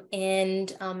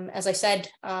 As I said,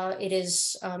 it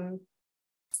is,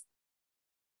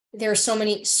 there are so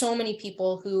many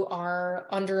people who are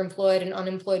underemployed and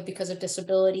unemployed because of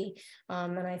disability.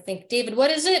 And I think, David,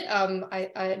 what is it?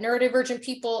 Neurodivergent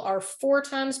people are 4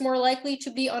 times more likely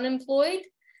to be unemployed.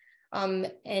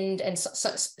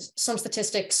 Some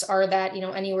statistics are that,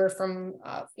 anywhere from,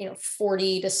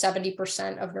 40 to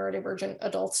 70% of neurodivergent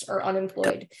adults are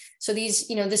unemployed. So these,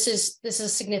 this is a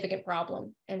significant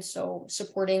problem. And so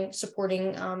supporting,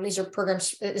 these are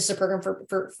programs, this is a program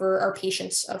for our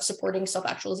patients of supporting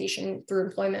self-actualization through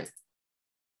employment.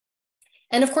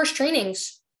 And of course,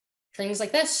 trainings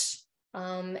like this.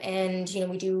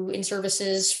 We do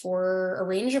in-services for a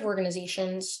range of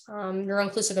organizations.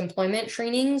 Neuro-inclusive employment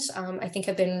trainings, I think,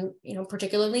 have been,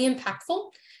 particularly impactful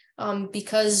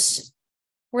because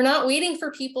we're not waiting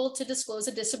for people to disclose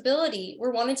a disability.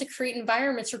 We're wanting to create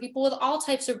environments for people with all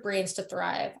types of brains to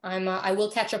thrive. I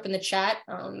will catch up in the chat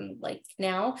like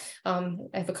now. I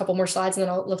have a couple more slides and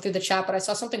then I'll look through the chat, but I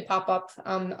saw something pop up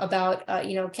about,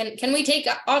 can we take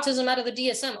autism out of the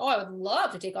DSM? Oh, I would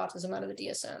love to take autism out of the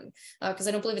DSM because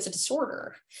I don't believe it's a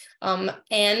disorder.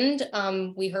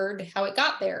 We heard how it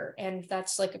got there, and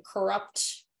that's like a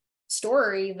corrupt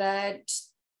story that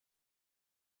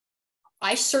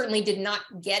I certainly did not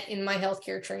get in my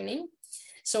healthcare training.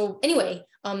 So anyway,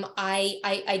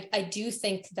 I do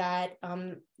think that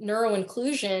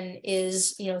neuroinclusion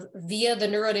is, via the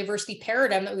neurodiversity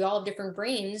paradigm that we all have different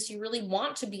brains, you really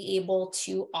want to be able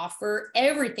to offer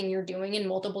everything you're doing in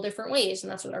multiple different ways.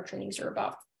 And that's what our trainings are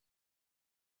about.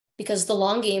 Because the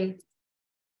long game,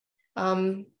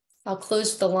 I'll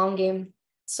close with the long game.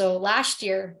 So last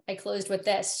year I closed with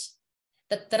this,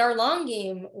 that our long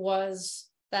game was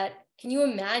that, can you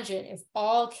imagine if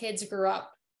all kids grew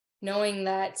up knowing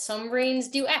that some brains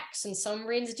do X and some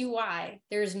brains do Y?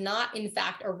 There's not, in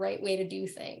fact, a right way to do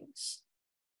things.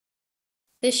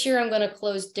 This year, I'm going to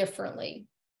close differently.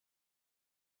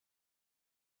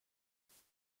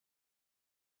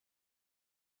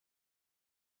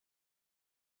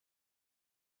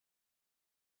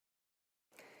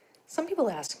 Some people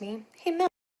ask me, hey, Mel,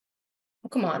 Oh,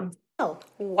 come on.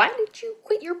 Why did you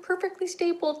quit your perfectly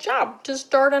stable job to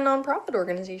start a nonprofit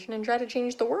organization and try to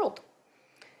change the world?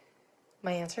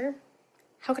 My answer,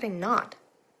 how could I not?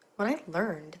 When I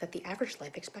learned that the average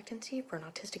life expectancy for an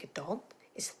autistic adult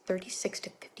is 36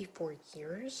 to 54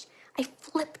 years, I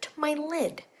flipped my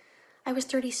lid. I was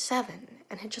 37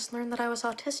 and had just learned that I was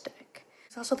autistic. I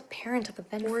was also the parent of a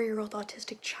then 4-year-old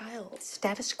autistic child. The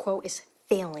status quo is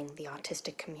failing the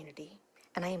autistic community,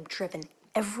 and I am driven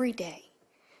every day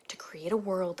to create a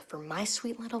world for my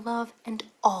sweet little love and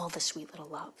all the sweet little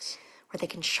loves, where they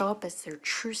can show up as their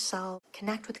true self,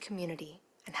 connect with community,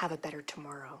 and have a better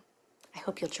tomorrow. I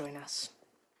hope you'll join us.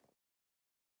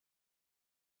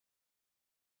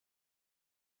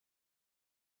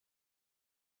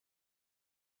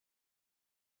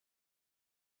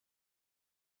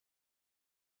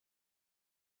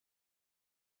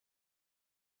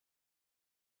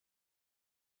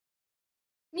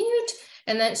 Mute.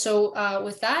 And then, so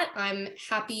with that, I'm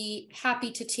happy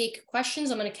to take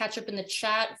questions. I'm going to catch up in the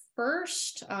chat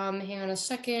first. Hang on a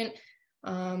second.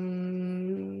 I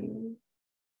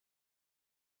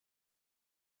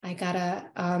gotta,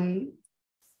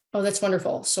 oh, that's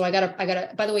wonderful. So I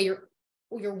gotta, by the way, you're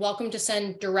welcome to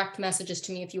send direct messages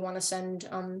to me if you want to send,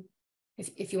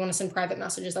 if you want to send private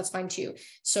messages, that's fine too.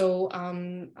 So,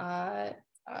 hold on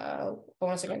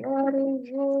a second.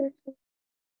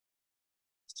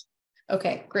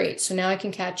 Okay, great. So now I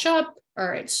can catch up. All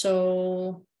right,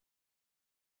 so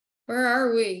where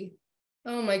are we?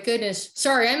 Oh my goodness.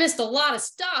 Sorry, I missed a lot of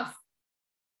stuff.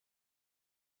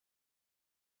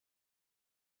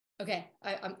 Okay,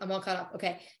 I'm all caught up.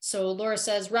 Okay, so Laura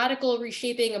says radical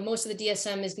reshaping of most of the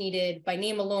DSM is needed. By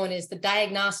name alone is the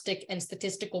Diagnostic and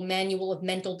Statistical Manual of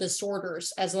Mental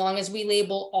Disorders. As long as we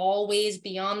label all ways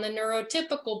beyond the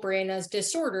neurotypical brain as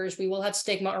disorders, we will have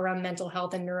stigma around mental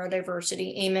health and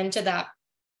neurodiversity. Amen to that.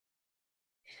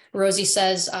 Rosie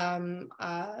says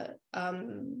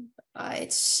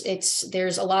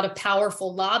there's a lot of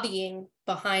powerful lobbying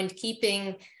behind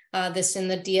keeping this in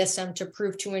the DSM to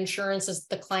prove to insurances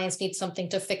the clients need something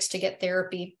to fix to get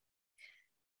therapy.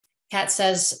 Kat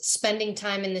says, spending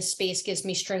time in this space gives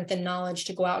me strength and knowledge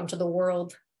to go out into the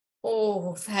world.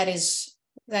 Oh, that is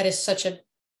such a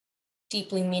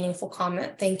deeply meaningful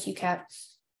comment. Thank you, Kat.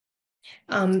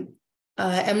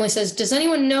 Emily says, does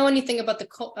anyone know anything about the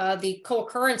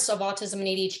co-occurrence of autism and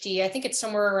ADHD? I think it's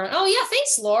somewhere around, oh yeah,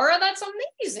 thanks, Laura. That's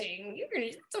amazing.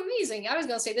 It's amazing. I was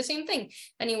going to say the same thing.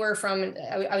 Anywhere from,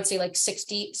 I would say like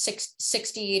 60 to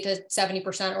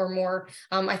 70% or more.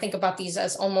 I think about these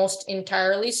as almost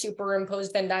entirely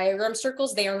superimposed Venn diagram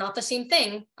circles. They are not the same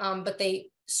thing, but they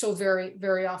so very,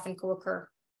 very often co-occur.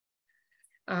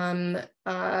 Heidi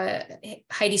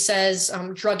says,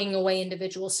 drugging away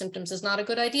individual symptoms is not a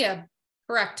good idea.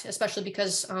 Correct, especially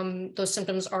because those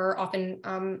symptoms are often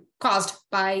caused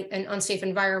by an unsafe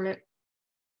environment.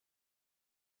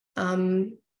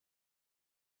 There's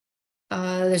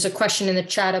a question in the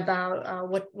chat about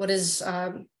what is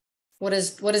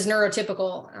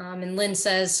neurotypical, and Lynn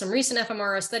says some recent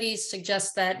fMRI studies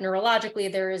suggest that neurologically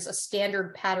there is a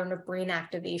standard pattern of brain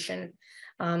activation.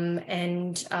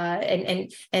 And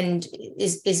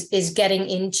is getting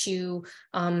into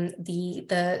you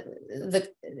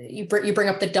bring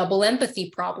up the double empathy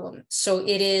problem. So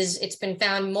it's been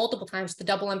found multiple times. The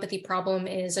double empathy problem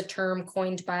is a term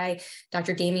coined by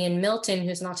Dr. Damian Milton,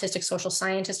 who's an autistic social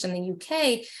scientist in the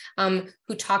UK,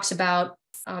 who talks about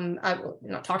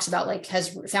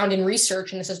has found in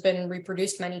research, and this has been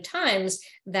reproduced many times,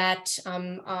 that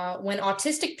when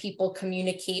autistic people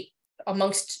communicate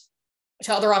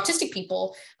to other autistic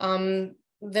people,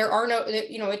 there are no,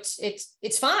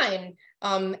 it's fine.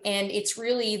 And it's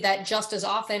really that just as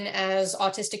often as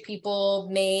autistic people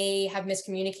may have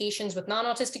miscommunications with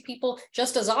non-autistic people,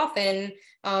 just as often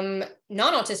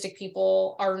non-autistic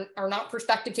people are not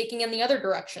perspective taking in the other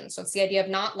direction. So it's the idea of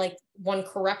not like one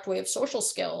correct way of social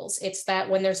skills. It's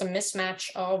that when there's a mismatch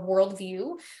of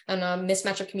worldview and a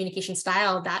mismatch of communication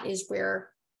style, that is where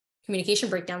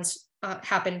communication breakdowns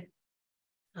happen.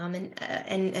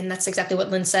 And that's exactly what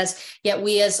Lynn says. Yet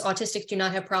we as autistics do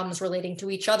not have problems relating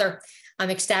to each other. I'm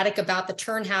ecstatic about the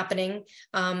turn happening,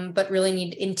 but really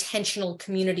need intentional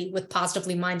community with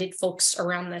positively minded folks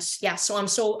around this. Yeah, so I'm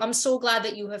so glad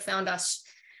that you have found us.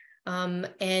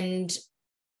 And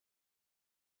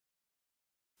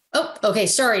oh, okay,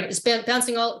 sorry, it's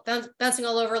bouncing all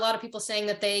over. A lot of people saying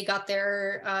that they got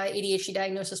their ADHD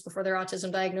diagnosis before their autism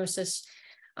diagnosis.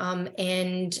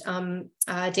 Danielle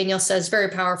says, very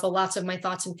powerful. Lots of my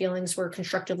thoughts and feelings were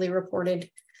constructively reported.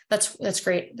 That's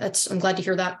great. I'm glad to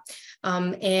hear that.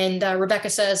 Rebecca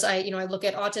says, I look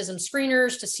at autism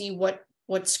screeners to see what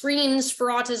screens for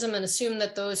autism and assume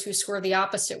that those who score the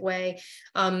opposite way.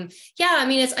 Yeah, I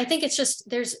mean, I think it's just,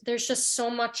 there's just so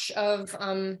much of,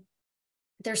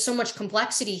 there's so much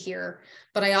complexity here,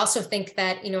 but I also think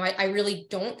that, I really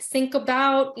don't think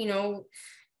about,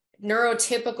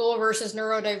 neurotypical versus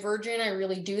neurodivergent. I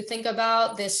really do think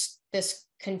about this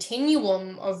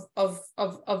continuum of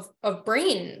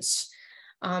brains.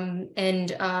 I'm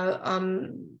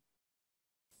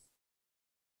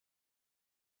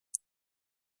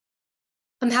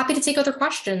happy to take other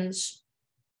questions.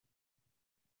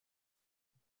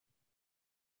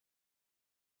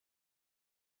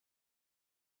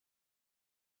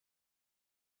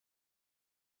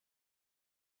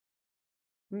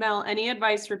 Mel, any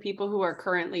advice for people who are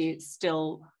currently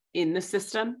still in the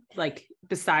system, like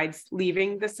besides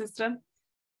leaving the system?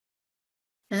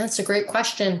 That's a great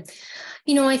question.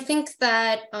 I think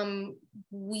that when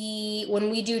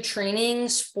we do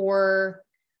trainings for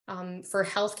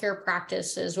healthcare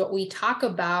practices, what we talk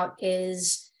about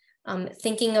is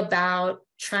thinking about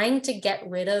trying to get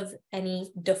rid of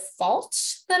any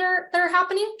defaults that are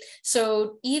happening.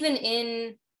 So even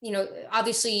in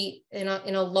obviously in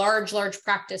a large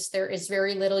practice, there is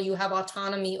very little you have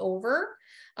autonomy over,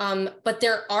 but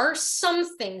there are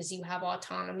some things you have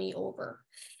autonomy over.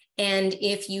 And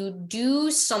if you do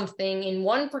something in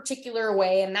one particular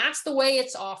way, and that's the way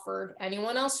it's offered,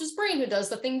 anyone else's brain who does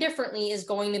the thing differently is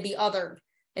going to be othered.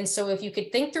 And so if you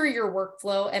could think through your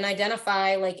workflow and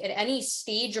identify, like at any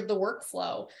stage of the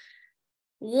workflow,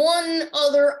 one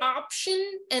other option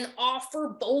and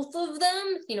offer both of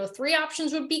them, 3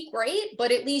 options would be great,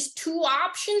 but at least 2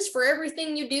 options for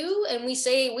everything you do, and we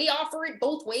say we offer it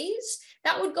both ways,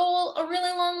 that would go a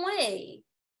really long way.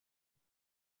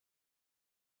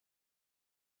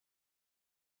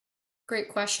 Great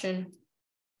question.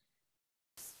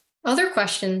 Other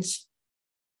questions?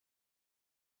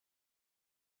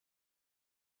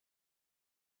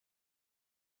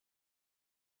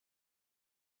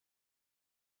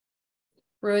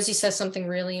 Rosie says something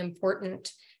really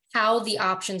important. How the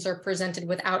options are presented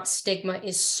without stigma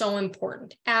is so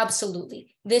important.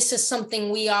 Absolutely. This is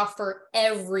something we offer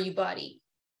everybody.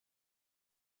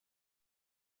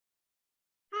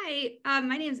 Hi,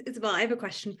 my name is Isabel. I have a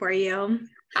question for you.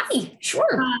 Hi,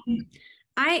 sure.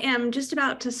 I am just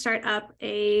about to start up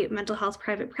a mental health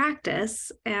private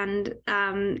practice, and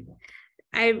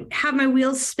I have my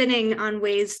wheels spinning on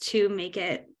ways to make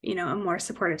it, a more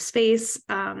supportive space.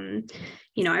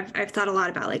 I've thought a lot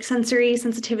about like sensory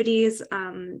sensitivities,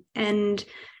 and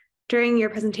during your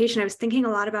presentation, I was thinking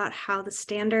a lot about how the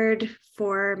standard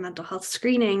for mental health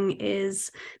screening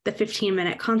is the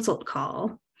 15-minute consult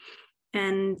call.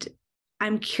 And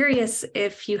I'm curious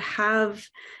if you have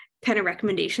kind of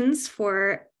recommendations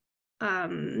for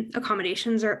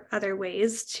accommodations or other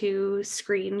ways to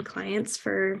screen clients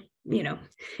for,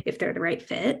 if they're the right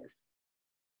fit.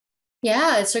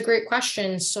 Yeah, it's a great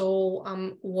question. So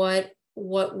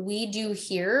what we do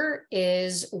here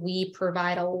is we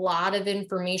provide a lot of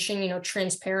information.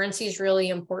 Transparency is really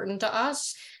important to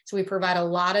us. So we provide a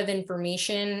lot of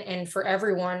information, and for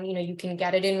everyone, you can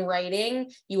get it in writing.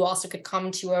 You also could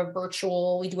come to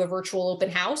we do a virtual open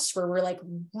house where we're like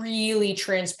really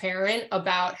transparent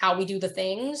about how we do the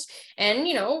things. And,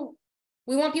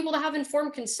 we want people to have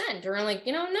informed consent, or like,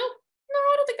 no,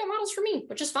 I don't think that model's for me,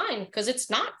 which is fine because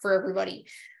it's not for everybody.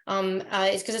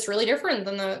 It's because it's really different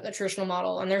than the traditional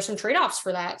model, and there's some trade-offs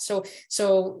for that. So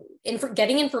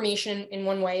getting information in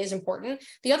one way is important.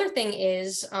 The other thing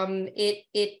is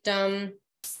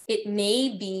it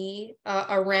may be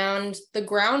around the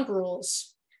ground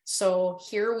rules. So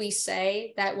here we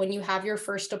say that when you have your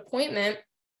first appointment,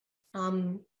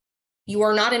 you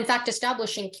are not in fact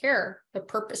establishing care. The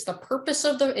purpose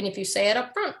of and if you say it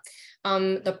up front,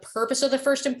 the purpose of the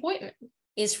first appointment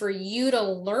is for you to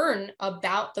learn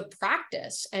about the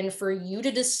practice and for you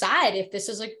to decide if this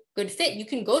is a good fit. You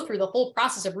can go through the whole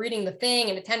process of reading the thing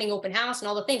and attending open house and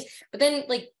all the things, but then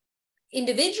like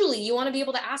individually, you want to be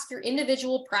able to ask your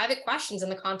individual private questions in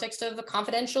the context of a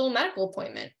confidential medical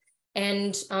appointment.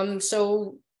 And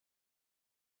so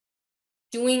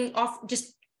doing off,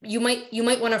 just you might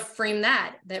want to frame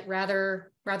that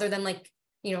rather than like,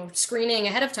 screening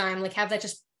ahead of time, like have that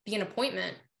just be an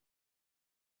appointment.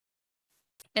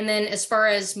 And then as far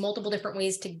as multiple different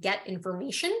ways to get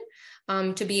information,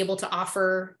 to be able to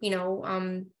offer,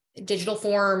 digital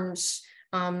forms,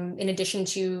 in addition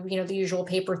to, the usual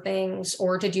paper things,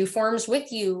 or to do forms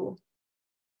with you.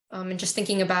 And just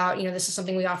thinking about, this is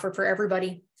something we offer for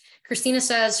everybody. Christina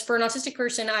says, for an autistic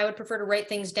person, I would prefer to write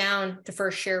things down to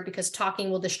first share because talking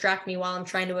will distract me while I'm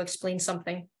trying to explain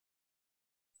something.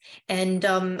 And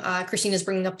Christina's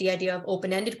bringing up the idea of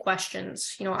open-ended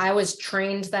questions. I was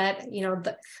trained that,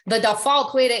 the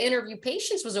default way to interview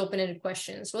patients was open-ended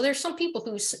questions. Well, there's some people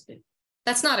who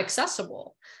that's not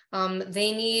accessible.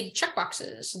 They need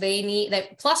checkboxes. They need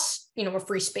that plus, a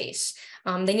free space.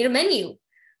 They need a menu.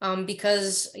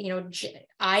 Because,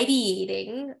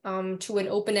 ideating to an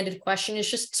open-ended question is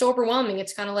just so overwhelming.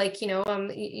 It's kind of like,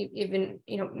 even,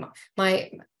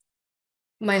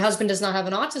 my husband does not have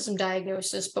an autism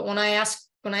diagnosis, but when I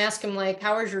ask him like,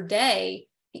 how was your day?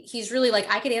 He's really like,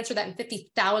 I could answer that in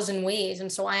 50,000 ways.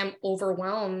 And so I am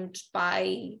overwhelmed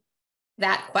by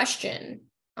that question.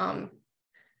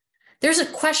 There's a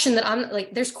question that I'm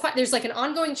like, there's like an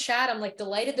ongoing chat. I'm like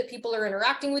delighted that people are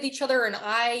interacting with each other. And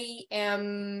I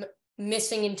am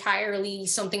missing entirely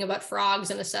something about frogs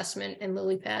and assessment and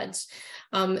lily pads.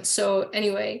 So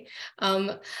anyway,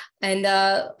 and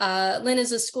Lynn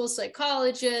is a school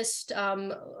psychologist,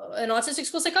 an autistic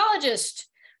school psychologist.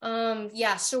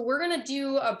 Yeah, so we're gonna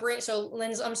do a break. So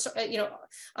Lynn's, I'm sorry,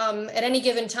 at any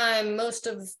given time, most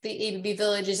of the ABB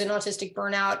village is in autistic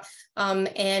burnout.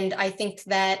 And I think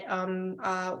that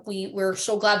we're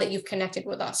so glad that you've connected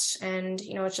with us. And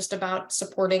it's just about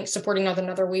supporting one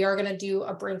another. We are gonna do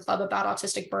a brain club about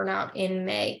autistic burnout in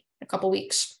May, a couple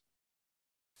weeks.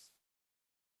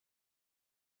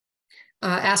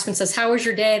 Aspen says, how was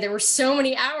your day? There were so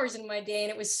many hours in my day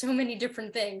and it was so many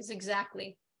different things.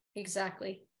 Exactly.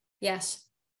 Yes.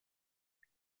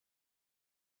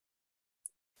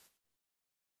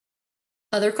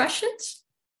 Other questions?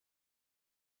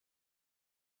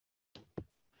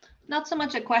 not so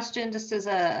much a question, just as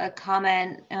a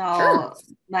comment. Sure.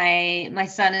 My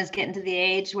son is getting to the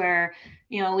age where,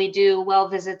 we do well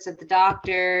visits at the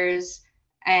doctor's,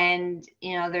 and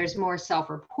there's more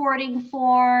self-reporting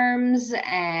forms,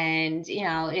 and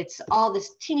it's all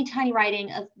this teeny tiny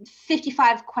writing, a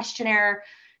 55 questionnaire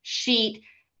sheet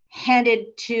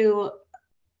handed to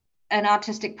an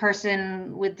autistic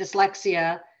person with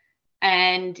dyslexia,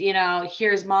 and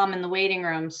here's mom in the waiting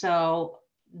room. So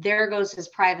there goes his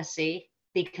privacy,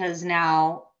 because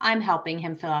now I'm helping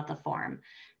him fill out the form.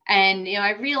 And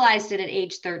I realized it at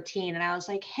age 13, and I was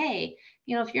like, hey,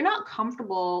 if you're not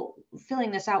comfortable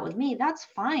filling this out with me, that's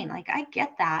fine. Like, I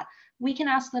get that. We can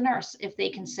ask the nurse if they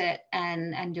can sit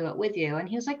and do it with you. And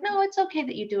he was like, no, it's okay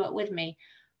that you do it with me.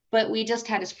 But we just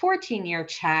had his 14-year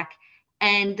check.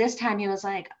 And this time he was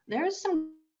like, there's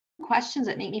some questions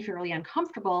that make me feel really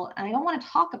uncomfortable, and I don't want to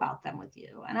talk about them with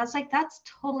you. And I was like, that's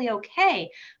totally okay.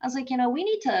 I was like, we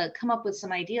need to come up with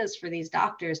some ideas for these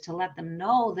doctors to let them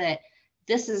know that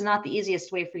this is not the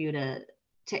easiest way for you to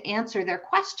answer their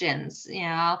questions,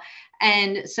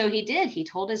 And so he did. He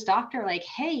told his doctor, like,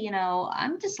 hey,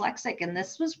 I'm dyslexic and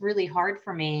this was really hard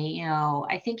for me.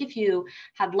 I think if you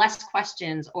had less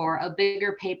questions or a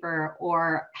bigger paper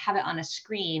or have it on a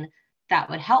screen, that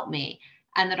would help me.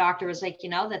 And the doctor was like,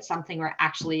 that's something we're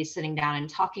actually sitting down and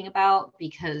talking about,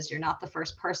 because you're not the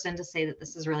first person to say that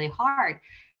this is really hard.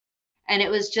 And it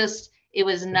was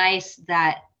nice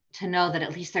to know that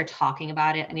at least they're talking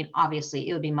about it. I mean, obviously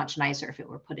it would be much nicer if it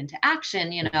were put into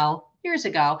action, years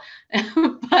ago,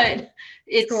 but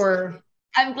Sure.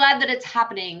 I'm glad that it's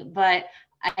happening, but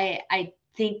I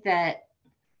think that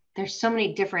there's so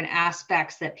many different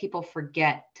aspects that people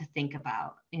forget to think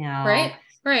about,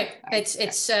 Right. That's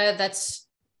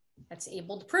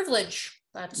able privilege.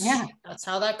 That's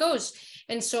how that goes.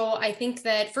 And so I think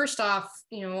that, first off,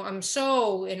 I'm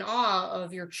so in awe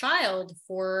of your child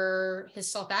for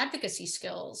his self-advocacy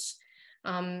skills.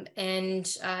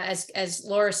 And as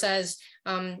Laura says,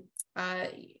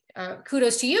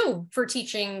 kudos to you for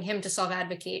teaching him to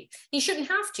self-advocate. He shouldn't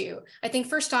have to. I think,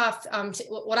 first off,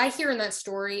 what I hear in that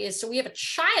story is, so we have a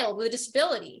child with a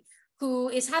disability who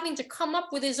is having to come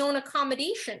up with his own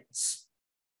accommodations.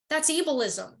 That's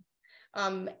ableism.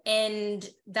 And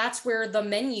that's where the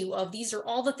menu of these are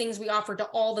all the things we offer to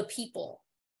all the people.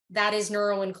 That is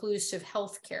neuro-inclusive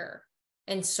healthcare.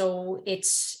 And so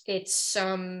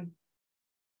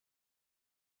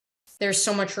there's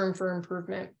so much room for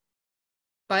improvement.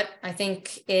 But I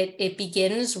think it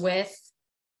begins with,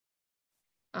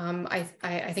 I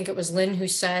think it was Lynn who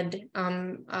said,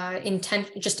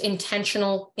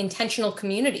 intentional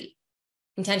community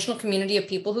of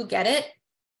people who get it.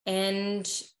 And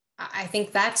I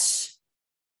think that's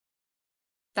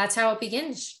how it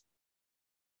begins.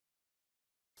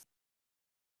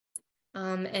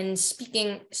 And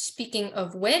speaking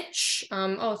of which,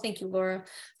 thank you, Laura.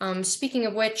 Speaking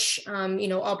of which,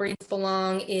 All Brains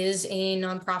Belong is a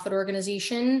nonprofit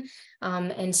organization.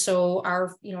 And so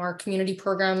our community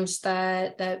programs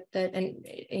that and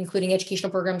including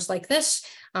educational programs like this,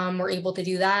 we're able to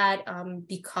do that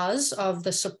because of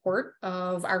the support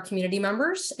of our community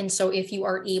members. And so if you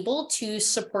are able to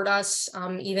support us,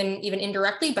 even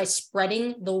indirectly, by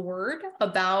spreading the word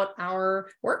about our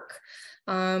work,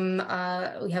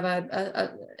 we have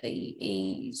a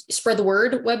spread the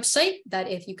word website that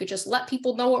if you could just let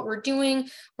people know what we're doing,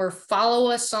 or follow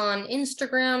us on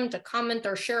Instagram to comment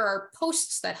or share our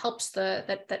posts, that helps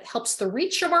the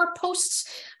reach of our posts,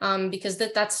 because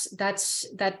that's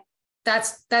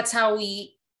how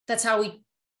we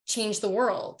change the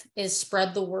world, is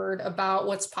spread the word about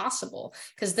what's possible,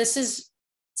 because it's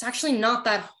actually not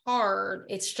that hard.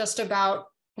 It's just about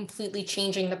completely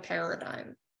changing the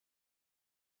paradigm.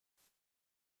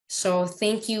 So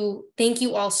thank you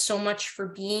all so much for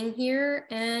being here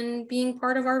and being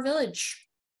part of our village.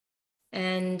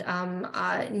 And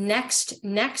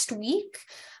next week,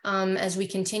 as we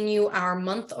continue our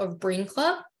month of Brain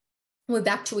Club, we're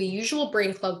back to a usual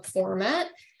Brain Club format.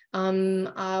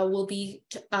 Will be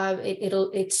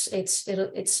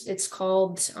it's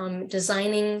called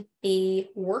Designing a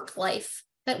Work Life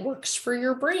That Works for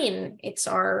Your Brain. It's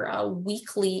our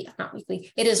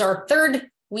it is our third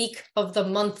week of the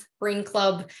month Brain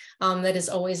Club that is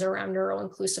always around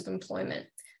neuro-inclusive employment.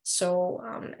 So,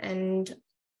 and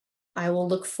I will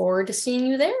look forward to seeing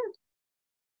you there.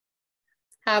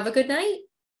 Have a good night.